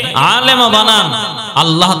 মেয়েটাকে আলেমা বানান।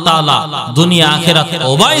 আল্লাহ তাআলা দুনিয়া আখিরাত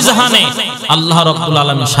উভয় জাহানে আল্লাহ রাব্বুল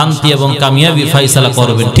আলামিন শান্তি এবং কামিয়াবি ফয়সালা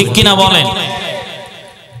করবেন। ঠিক কিনা বলেন?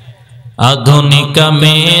 আধুনিকা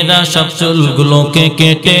মেয়েরা সব চুলগুলোকে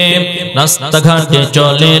কেটে রাস্তাঘাটে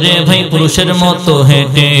চলে রে ভাই পুরুষের মতো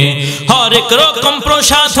হেঁটে, হরেক রকম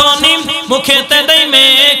প্রসাধনী মুখেতে দেয়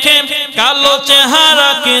মেখে, কালো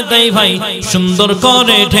চেহারাকে দেয় ভাই সুন্দর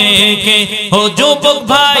করে ঢেকে। ও যুবক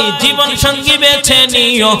ভাই জীবন সঙ্গী বেছে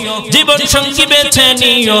নিও, জীবন সঙ্গী বেছে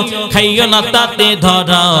নিও, খাইও না তাতে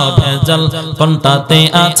ধরা ভেজাল, কোনটাতে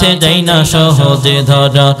আছে যাই না সহজে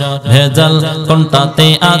ধরা, ভেজাল কোনটাতে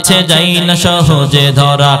আছে যাই না সহজে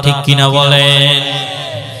ধরা। ঠিক কিনা বলেন?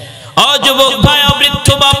 ও যুবক ভাই, বৃদ্ধ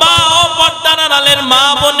বাবা, ও পর্দার আড়ালের মা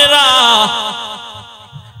বোনেরা,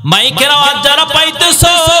 মাইকের আওয়াজ যারা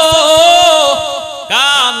পাইতেছো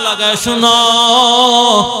কান লাগায় শুনো।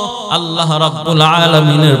 আল্লাহ রাব্বুল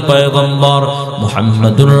আলামিনের পয়গম্বর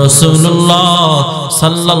মুহাম্মদুর রাসূলুল্লাহ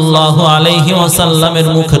সাল্লাল্লাহু আলাইহি ওয়াসাল্লামের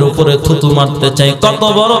মুখের উপরে থুতু মারতে চাই। কত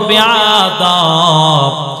বড়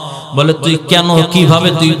বেয়াদব! বলে তুই কেন, কিভাবে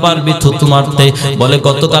তুই পারবি থুতু মারতে? বলে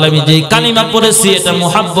গতকাল আমি যে কালিমা পড়েছি এটা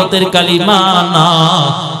মুহাব্বতের কালিমা না,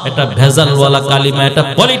 এটা ভেজালওয়ালা কালিমা, এটা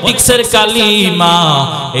পলিটিক্সের কালিমা।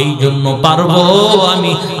 এই জন্য পারবো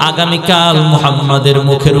আমি আগামীকাল মুহাম্মাদের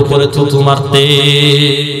মুখের উপরে থুতু মারতে।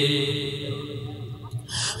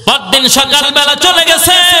 পরদিন সকালবেলা চলে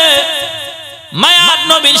গেছে মায়ার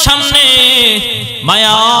নবীর সামনে,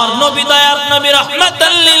 মায়ার নবী, দয়ার নবী,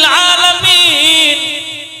 রাহমাতাল লিল আলামিন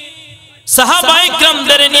সাহাবায়ে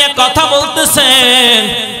কিরামদের নিয়ে কথা বলতেছেন।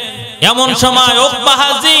 এমন সময় উকবা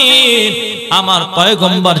হাজির। আমার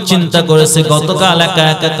পয়গম্বর চিন্তা করেছে গতকাল একা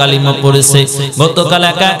একা কালিমা পড়েছে, গতকাল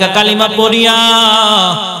একা একা কালিমা পড়িয়া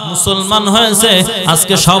মুসলমান হয়েছে,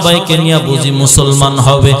 আজকে সবাইকে নিয়ে বুঝি মুসলমান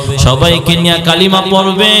হবে, সবাইকে নিয়ে কালিমা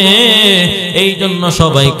পড়বে, এই জন্য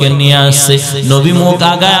সবাইকে নিয়ে আসছে। নবী মুখ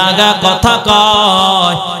আগায় আগা কথা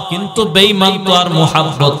কয়, কিন্তু বেঈমান তো আর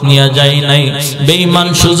মুহাব্বত নিয়ে যায় নাই। বেঈমান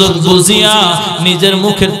সুযোগ বুঝিয়া নিজের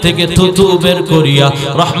মুখের থেকে থুতু বের করিয়া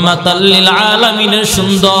রাহমাতাল লিল আলামিনের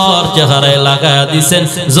সুন্দর চেহারায় লাগায়া দিবেন।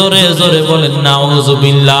 জোরে জোরে বলেন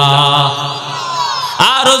নাউযুবিল্লাহ,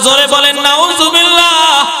 আর জোরে বলেন নাউযুবিল্লাহ।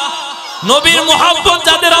 নবীর মুহাব্বত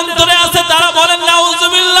যাদের অন্তরে আছে তারা বলেন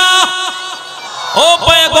নাউযুবিল্লাহ। ও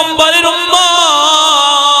পয়গম্বরের উম্মত,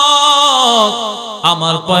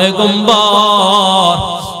 আমার পয়গম্বর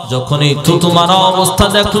যখন এই থুতু মারা অবস্থা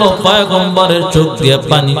দেখলো, পয়গম্বরের চোখ দিয়ে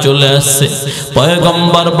পানি চলে আসছে।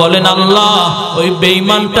 পয়গম্বর বলেন আল্লাহ, ওই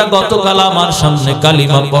বেঈমানটা গতকাল আমার সামনে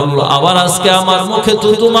কালিমা পড়লো, আবার আজকে আমার মুখে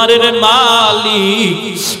থুতু মারে রে মালিক,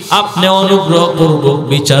 আপনি অনুগ্রহ পূর্বক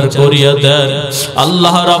বিচার করিয়া দেন।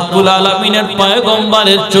 আল্লাহ রাব্বুল আলামিনের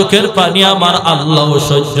পয়গম্বরের চোখের পানি আমার আল্লাহ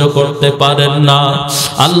সহ্য করতে পারেন না।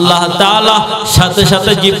 আল্লাহ তাআলা সাথে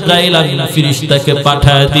সাথে জিবরাইল আমিন ফেরেশতাকে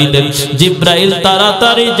পাঠায় দিলেন। জিবরাইল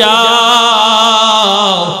তাড়াতাড়ি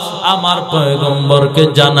যাও, আমার পয়গম্বরকে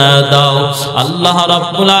জানায় দাও। আল্লাহ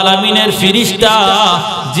রাব্বুল আলামিনের ফেরেশতা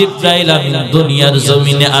জিবরাইল আমিন দুনিয়ার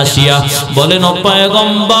জমিনে আসিয়া বলেন, ও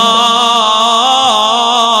পয়গম্বর,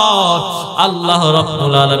 আল্লাহ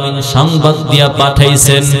রাব্বুল আলামিন সংবাদ দিয়া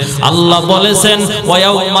পাঠাইছেন। আল্লাহ বলেছেন ওয়া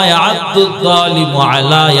ইয়াউমা ইয়া'আদ্দু যালিমু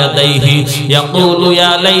আলা ইয়াদাইহি ইয়াকুলু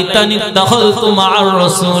ইয়া লাইতানি ইত্তাখাযতু মা'আর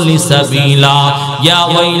রাসূলি সাবিলা ইয়া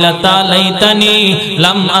ওয়াইলাতা লাইতানি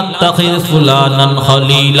লাম আত্তাখিয ফুলানান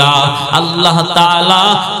খলিলা। আল্লাহ তাআলা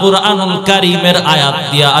কুরআনুল কারীমের আয়াত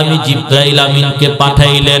দিয়া আমি জিবরাইল আমিনকে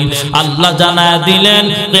পাঠাইলেন। আল্লাহ জানায়া দিলেন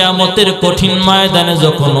কিয়ামতের কঠিন ময়দানে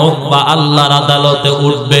যখন উকবা আল্লাহর আদালতে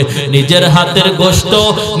উঠবে, নিজের হাতের গোশত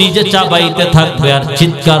নিজে চাবাইতে থাকবে আর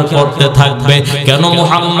চিৎকার করতে থাকবে, কেন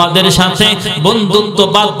মুহাম্মাদের সাথে বন্ধুত্ব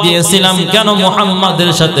বাদ দিয়েছিলাম, কেন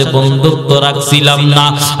মুহাম্মাদের সাথে বন্ধুত্ব রাখছিলাম না।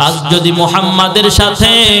 আজ যদি মুহাম্মাদের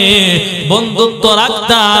সাথে বন্ধুত্ব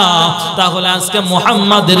রাখতাম তাহলে আজকে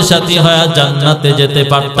মুহাম্মাদের সাথে হয়ে জান্নাতে যেতে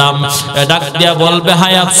পারতাম। ডাক দিয়া বলবে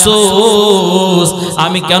হায় আফসোস,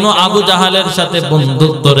 আমি কেন আবু জাহালের সাথে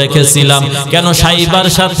বন্ধুত্ব রেখেছিলাম, কেন সাইবার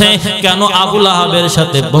সাথে, কেন আবু লাহাবের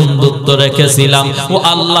সাথে বন্ধুত্ব রেখেছিলাম। ও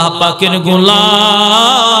আল্লাহ পাকের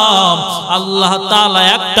গোলাম, আল্লাহ তাআলা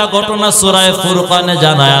একটা ঘটনা সূরা ফুরকানে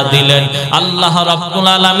জানায়া দিলেন। আল্লাহ রাব্বুল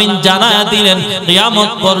আলামিন জানায়া দিলেন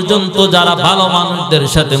কিয়ামত পর্যন্ত যারা ভালো মানুষদের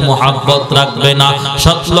সাথে মুহাব্বত রাখবে না,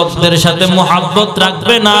 সৎ লোকদের সাথে মুহাব্বত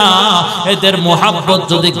রাখবে না, এদের মুহাব্বত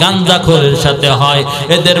যদি গাঞ্জাখোরের সাথে হয়,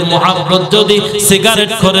 এদের মুহাব্বত যদি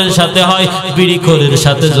সিগারেটখোরের সাথে হয়, বিড়িখোরের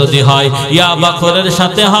সাথে যদি হয়, ইয়াবাখোরের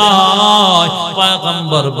সাথে হয়,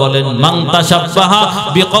 পয়গম্বর বলেন মান তাশাব্বাহা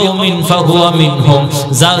বিকওমিন ফাহুয়া মিনহুম,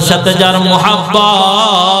 যার সাথে যার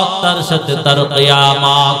মুহাব্বত তার সাথে তার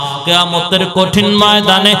কিয়ামত। কিয়ামতের কঠিন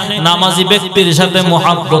ময়দানে নামাজি ব্যক্তির সাথে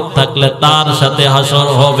মুহাব্বত থাকলে তার সাথে হাসর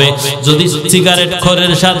হবে, যদি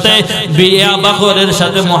সিগারেটখোরের সাথে ইয়াবাখোরের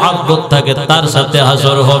সাথে মুহাব্বত থাকে তার সাথে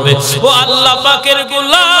হাসর হবে। ও আল্লাহ পাকের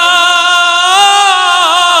গোলাম,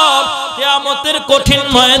 কিয়ামতের কঠিন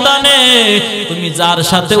ময়দানে তুমি যার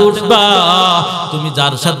সাথে উঠবা, তুমি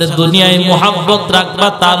যার সাথে দুনিয়ায় মুহাব্বত রাখবা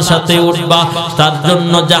তার সাথে উঠবা, তার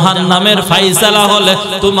জন্য জাহান্নামের ফায়সালা হলে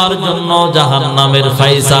তোমার জন্য জাহান্নামের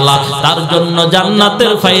ফায়সালা, তার জন্য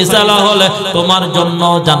জান্নাতের ফায়সালা হলে তোমার জন্য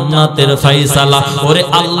জান্নাতের ফায়সালা। ওরে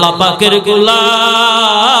আল্লাহ পাকের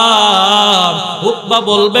গোলাম, উকবা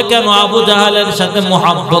বলবে কেন আবু জাহালের সাথে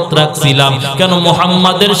মুহাব্বত রাখছিলাম, কেন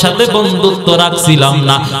মুহাম্মাদের সাথে বন্ধুত্ব রাখছিলাম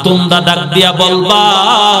না। তোমরা ডাক দিয়া বলবা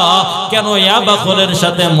কেন ইয়াবাখোরের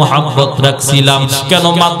সাথে মুহাব্বত রাখছিলাম, কেন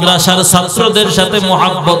মাদ্রাসার ছাত্রদের সাথে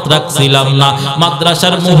মুহাব্বত রাখছিলাম না,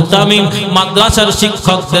 মাদ্রাসার মুহতামিম মাদ্রাসার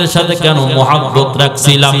শিক্ষকদের সাথে কেন মুহাব্বত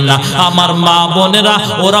রাখছিলাম না। আমার মা বোনেরা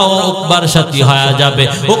ওরাও উকবার সাথী হয়ে যাবে,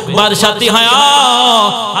 উকবার সাথী হয়ে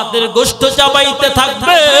হাতের গোশত চাবাইতে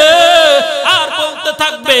থাকবে আর বলতে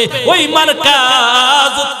থাকবে ওই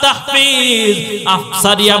মারকাজুত তাহফিজ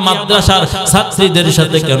আফসারিয়া মাদ্রাসার ছাত্রীদের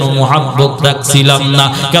সাথে কেন মুহাব্বত রাখছিলাম না,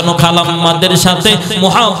 কেন খালাম্মাদের সাথে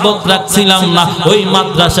মুহাব্বত রাখছিলাম না, ওই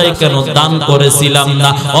মাদ্রাসায় কেন দান করেছিলাম না,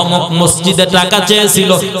 অমুক মসজিদে টাকা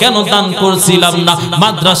চেয়েছিল কেন দান করছিলাম না,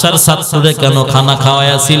 মাদ্রাসার ছাত্রদের কেন খানা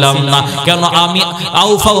খাওয়াইছিলাম না, কেন আমি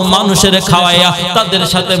আউফাও মানুষের খাওয়াইয়া তাদের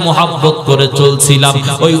সাথে মুহাব্বত করে চলছিলাম।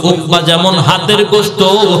 ওই উকবা যেমন হাতের গোশত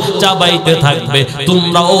চাবাইতে থাকবে,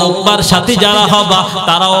 তোমরাও উকবার সাথী যারা হবা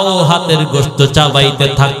তারাও হাতের গোশত চাবাইতে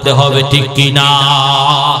থাকতে হবে, ঠিক কি না?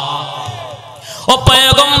 ও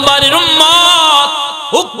পয়গম্বরের উম্মত,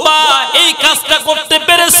 উকবা এই কাজটা করতে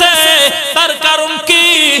পেরেছে তার কারণ কি?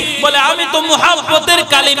 বলে আমি তো মুহাব্বতের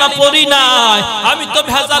কালিমা পড়ি নাই, আমি তো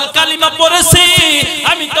ভেজাল কালিমা পড়েছি,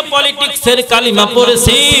 আমি তো পলিটিক্সের কালিমা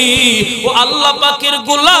পড়েছি। ও আল্লাহ পাকের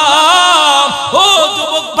গোলাম, ও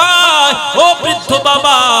যুবক ভাই, ও বৃদ্ধ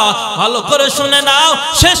বাবা, ভালো করে শুনে নাও,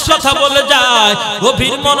 শেষ কথা বলে যায়,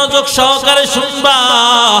 গভীর মনোযোগ সহকারে শুনবা।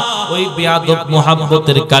 ওই বেয়াদব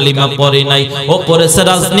মুহাব্বতের কালিমা পড়ে নাই, ও পড়েছে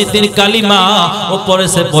রাজনীতির কালিমা, ও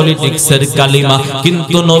পড়েছে পলিটিক্সের কালিমা,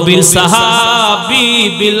 কিন্তু নবীর সাহাবী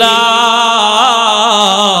বিলাল,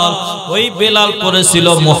 ওই বেলাল পড়েছিল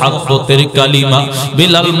মুহাব্বতের কালিমা।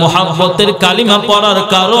 বেলাল মুহাব্বতের কালিমা পড়ার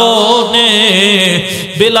কারণে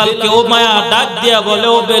বেলালকে ও মায়া ডাক দিয়া বলে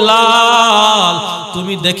ও বেলাল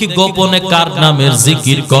তুমি দেখি গোপনে কার নামের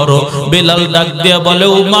জিকির করো। বেলাল ডাক দিয়া বলে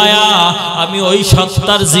ও মায়া আমি ওই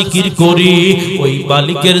সত্তার জিকির করি, ওই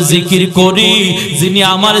মালিকের জিকির করি যিনি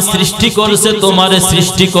আমার সৃষ্টি করেছে, তোমারে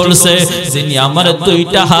সৃষ্টি করেছে, যিনি আমারে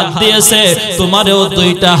দুইটা হাত দিয়েছে, তোমারেও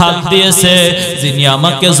দুইটা হাত দিয়েছে, যিনি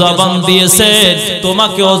আমাকে জবান দিয়েছেন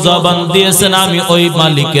তোমাকেও জবান দিয়েছেন, আমি ওই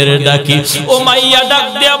মালিকের ডাকি। ও মাইয়া ডাক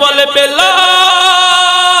দিয়া বলে বেলাল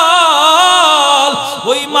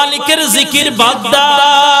ওই মালিকের জিকির বাদ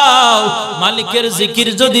দাও, মালিক মালিকের জিকির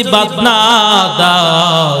যদি বাদ না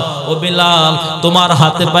দাও ও বিলাল তোমার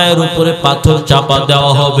হাতে পায়ের উপরে পাথর চাপা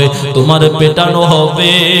দেওয়া হবে, তোমার পেটানো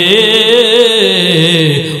হবে।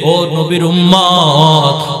 ও নবীর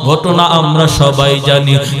উম্মত, ঘটনা আমরা সবাই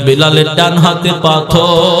জানি। বিলালের ডান হাতে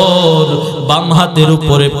পাথর, বাম হাতের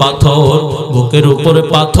উপরে পাথর, বুকের উপরে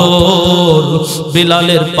পাথর,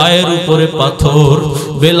 বিলালের পায়ের উপরে পাথর।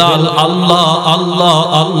 বিলাল আল্লাহ আল্লাহ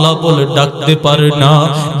আল্লাহ বলে ডাকতে পারে না,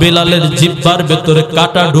 বিলালের জিহ্বার ভেতরে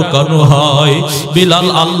কাঁটা ঢুকানো হয়। বিলাল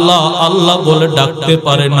আল্লাহ আল্লাহ বলে ডাকতে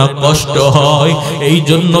পারে না, কষ্ট হয়। এই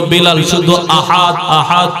জন্য বিলাল শুধু আহাদ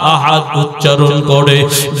আহাদ আহাদ উচ্চারণ করে।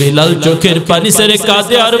 বিলাল চোখের পানি ছেড়ে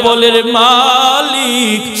কাঁদে আর বলে, রে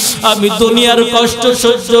মালিক, আমি দুনিয়ার কষ্ট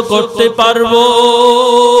সহ্য করতে পারবো,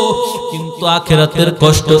 কিন্তু আখিরাতের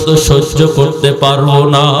কষ্ট তো সহ্য করতে পারবো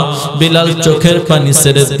না। বিলাল চোখের পানি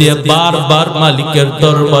ছেড়ে দিয়ে বারবার মালিকের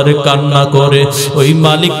দরবারে কান্না করে। ওই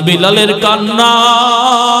মালিক বিলালের কান্না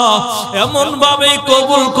এমন ভাবে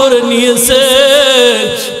কবুল করে নিয়েছে,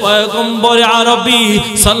 পয়গম্বরে আরবি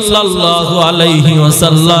সাল্লাল্লাহু আলাইহি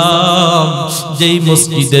ওয়াসাল্লাম যেই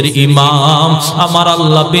মসজিদের ইমাম, আমার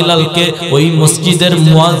আল্লাহ বিলালকে ওই মসজিদের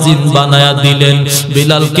মুয়াজ্জিন বানায়া দিলেন।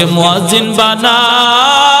 বিলালকে মুয়াজ্জিন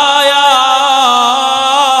বানায়া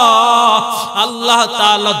আল্লাহ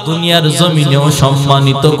তাআলা দুনিয়ার জমিনেও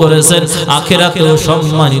সম্মানিত করেছেন, আখিরাতেও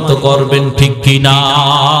সম্মানিত করবেন, ঠিক কি না?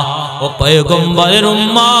 ও পয়গম্বরের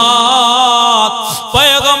উম্মত,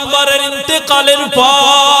 পয়গম্বরের ইন্তেকালের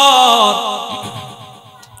পর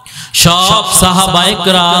সব সাহাবায়ে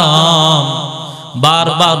কেরাম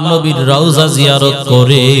বারবার নবীর রওজা জিয়ারত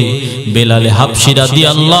করে। বেলাল হাবশী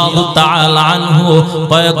রাদিয়াল্লাহু তাআলা আনহু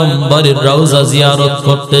পয়গম্বরের রওজা জিয়ারত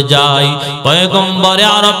করতে যায়। পয়গম্বরে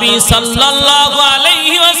আরবি সাল্লাল্লাহু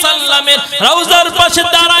আলাইহি ওয়াসাল্লামের রওজার পাশে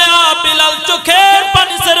দাঁড়ায়া বেলাল চোখের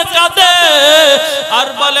পানি ছেড়ে কাঁদে আর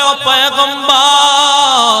বলে, ও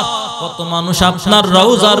পয়গম্বর, কত মানুষ আপনার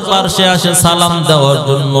রওজার পাশে আসে সালাম দেওয়ার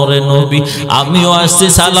জন্য, রে নবী আমিও আসছি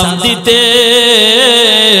সালাম দিতে,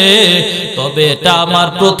 তবে এটা আমার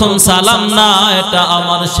প্রথম সালাম না, এটা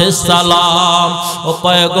আমার শেষ সালাম। ও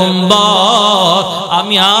পয়গম্বর,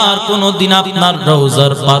 আমি আর কোনোদিন আপনার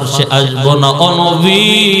রওজার পাশে আসব না। ও নবী,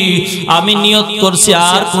 আমি নিয়ত করছি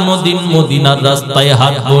আর কোনোদিন মদিনার রাস্তায়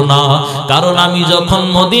হাঁটবো না, কারণ আমি যখন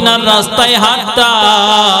মদিনার রাস্তায় হাঁটতাম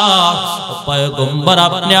পয়গম্বর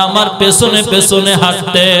আপনি আমার পেছনে পেছনে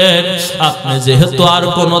হাঁটতেন। আপনি যেহেতু আর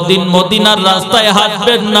কোনোদিন মদিনার রাস্তায়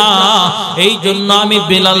হাঁটবেন না, এই জন্য আমি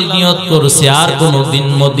বেলাল নিয়ত করছি আর কোনোদিন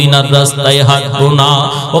মদিনার রাস্তায় হাঁটবো না।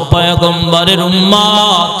 ও পয়গম্বরের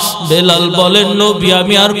উম্মত, বেলাল বলেন, নবী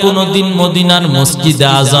আমি আর কোনোদিন মদিনার মসজিদে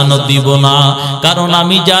আজানও দিব না, কারণ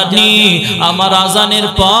আমি জানি আমার আজানের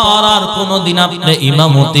পর আর কোনোদিন আপনি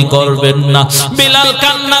ইমামতি করবেন না। বেলাল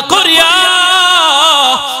কান্না করিয়া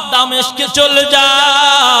দামেস্কে চলে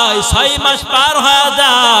যায়। 6 মাস পার হয়ে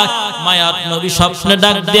যায়। মায়ার নবী স্বপ্নে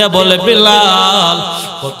ডাক দিয়া বলে, বেলাল,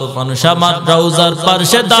 কত মানুষ আমার রওজার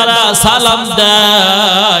পাশে দাঁড়া সালাম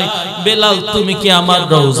দেয়, বেলাল তুমি কি আমার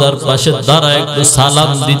রওজার পাশে দাঁড়া একটু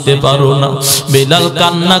সালাম দিতে পারো না? বেলাল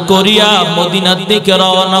কান্না করিয়া মদিনার দিকে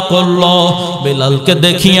রওনা করলো। বেলালকে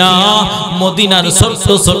দেখিয়া মদিনার ছোট্ট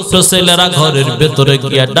ছোট্ট ছেলেরা ঘরের ভেতরে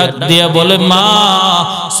গিয়া ডাক দিয়া বলে, মা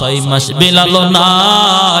 6 মাস বেলালও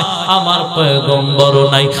নাই, আমার পয়গম্বরও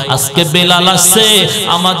নাই, আজকে বেলাল আসছে,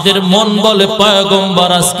 আমাদের মন বলে পয়গম্বর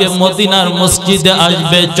আজকে মদিনার মসজিদে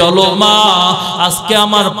আসবে, চলো মা আজকে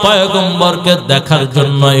আমার পয়গম্বরকে দেখার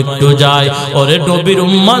জন্য একটু যাই। ওরে নবীর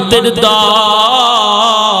উম্মতের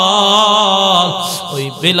দল, ওই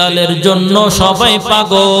বেলালের জন্য সবাই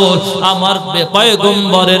পাগল, আমার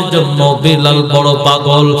পয়গম্বরের জন্য বেলাল বড়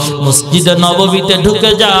পাগল। মসজিদে নববীতে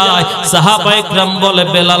ঢুকে যায়। সাহাবায়ে কেরাম বলে,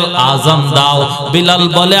 বেলাল আজান দাও। বেলাল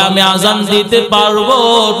বলে, আমি আজান দিতে পারবো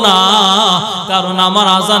না, কারণ আমার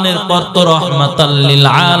আজানের পর তো রহমাতাল লিল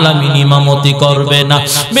আলামিন ইমামতি করবে না।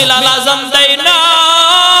 বেলাল আজান দেয় না।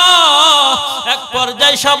 এক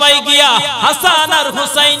পর্যায়ে সবাই গিয়া হাসান আর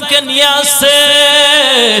হুসাইনকে নিয়ে আসে।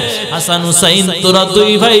 হাসান হুসাইন, তোরা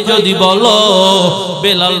দুই ভাই যদি বলো,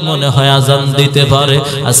 বেলাল মনে হয় আজান দিতে পারে।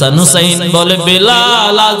 হাসান হুসাইন বলে,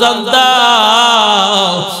 বেলাল আজান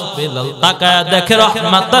দাও। বেলাল তাকায়া দেখে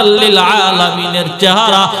রহমাতাল লিল আলামিনের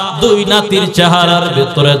চেহারা দুই নাতির চেহারার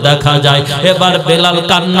ভিতরে দেখা যায়। এবার বেলাল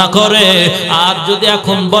কান্না করে, আর যদি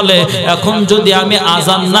এখন বলে, এখন যদি আমি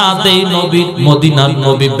আজান না দেই, নবী মদিনার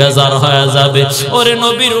নবী বেজার হয়ে যাবে। ওরে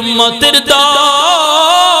নবীর উম্মতের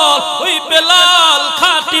দল, ওই বেলাল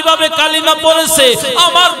খাঁটি ভাবে কালিমা পড়েছে,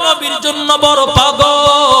 আমার নবীর জন্য বড়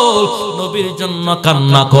পাগল, নবীর জন্য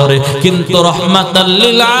কান্না করে। কিন্তু রহমাতাল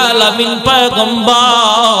লিল আলামিন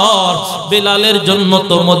পয়গম্বর বেলালের জন্য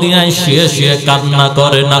তো মদিনায় শুয়ে শুয়ে কান্না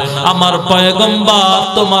করে না, আমার পয়গম্বর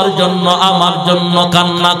তোমার জন্য আমার জন্য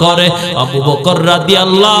কান্না করে। আবু বকর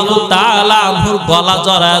রাদিয়াল্লাহু তাআলা আনহুর গলা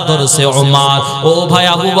জড়ায় ধরছে ওমর, ও ভাই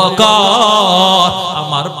আবু বকর,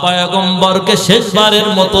 আমার পয়গম্বরকে শেষবারের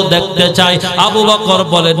মতো দেখতে চাই। আবু বকর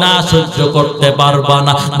বলে, না, সহ্য করতে পারবা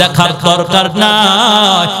না, দেখার দরকার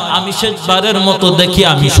নাই, আমি শেষবারের মতো দেখি,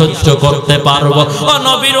 আমি সহ্য করতে পারবো। ও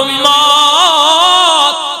নবীর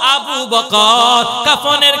উম্মত, আবু বকর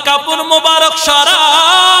কাফনের কাপড় মোবারক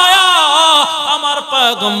সরায়া আমার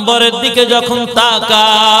পয়গম্বরের দিকে যখন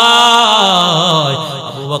তাকায়,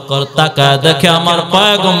 আবু বকর তাকায় দেখে আমার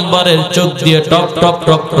পয়গম্বরের চোখ দিয়ে টপ টপ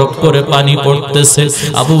টপ টপ করে পানি পড়তেছে।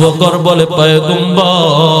 আবু বকর বলে,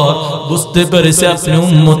 পয়গম্বর, বুঝতে পেরেছি আপনি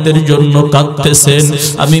উম্মতের জন্য কাঁদতেছেন,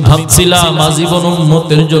 আমি ভাবছিলাম আজীবন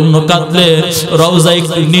উম্মতের জন্য কাঁদলেন, রওজায়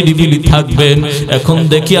একটু নিরিবিলি থাকবেন, এখন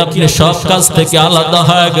দেখি আপনি সব কাজ থেকে আলাদা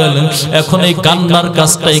হয়ে গেলেন, এখন এই কান্নার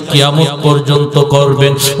কাজটাই কিয়ামত পর্যন্ত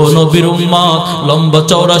করবেন। ও নবীর উম্মত, লম্বা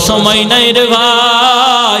চওড়া সময় নাই রে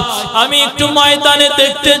ভাই, আমি একটু ময়দানে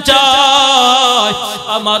দেখতে চাই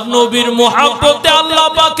আমার নবীর মুহাব্বতে, আল্লাহ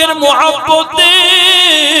পাকের মুহাব্বতে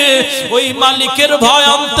ওই মালিকের ভয়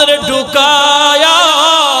অন্তরে ঢুকায়া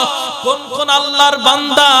কোন কোন আল্লাহর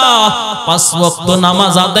বান্দা 5 ওয়াক্ত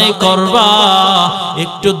নামাজ আদায় করবা,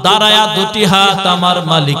 একটু দাঁড়ায়া দুটি হাত আমার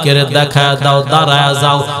মালিকের দেখায় দাও, দাঁড়ায়া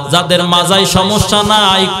যাও। যাদের মাজায় সমস্যা না,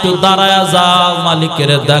 একটু দাঁড়ায়া যাও,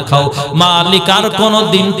 মালিকের দেখাও, মালিক আর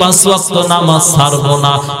কোনদিন 5 ওয়াক্ত নামাজ ছাড়বো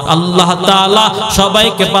না। আল্লাহ তাআলা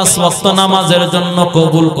সবাইকে 5 ওয়াক্ত নামাজের জন্য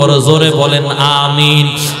কবুল করে, জোরে বলেন আমিন।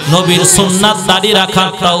 নবীর সুন্নাত দাঁড়ি রাখার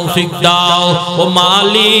তৌফিক দাও ও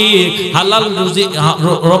মালিক, হালাল রুজি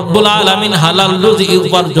রব্বুল আলামিন হালাল রুজি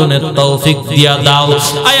উপার্জনের তৌফিক দিয়া দাও।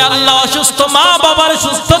 আয় আল্লাহ, অসুস্থ মা বাবার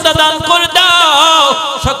সুস্থতা দান করে দাও,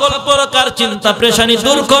 সকল প্রকার চিন্তা পেরেশানি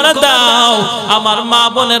দূর করে দাও। আমার মা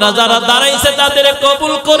বোনেরা যারা দাঁড়াইছে তাদের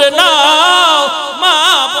কবুল করে নাও, মা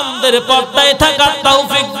বোনদের পর্দায় থাকার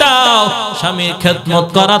তৌফিক দাও, স্বামীর খেদমত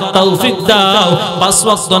করার তৌফিক দাও, 5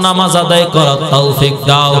 ওয়াক্ত নামাজ আদায় করার তৌফিক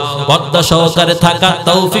দাও, পর্দা সহকারে থাকার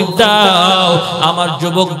তৌফিক দাও। আমার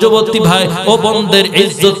যুবক যুবতী ভাই ও বোনদের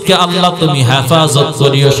ইজ্জতকে আল্লাহ তুমি হেফাজত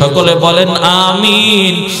করিও, সকলে বলেন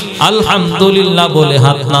আমিন। আলহামদুলিল্লাহ বলে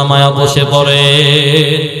হাত নামায়া বসে পড়ে।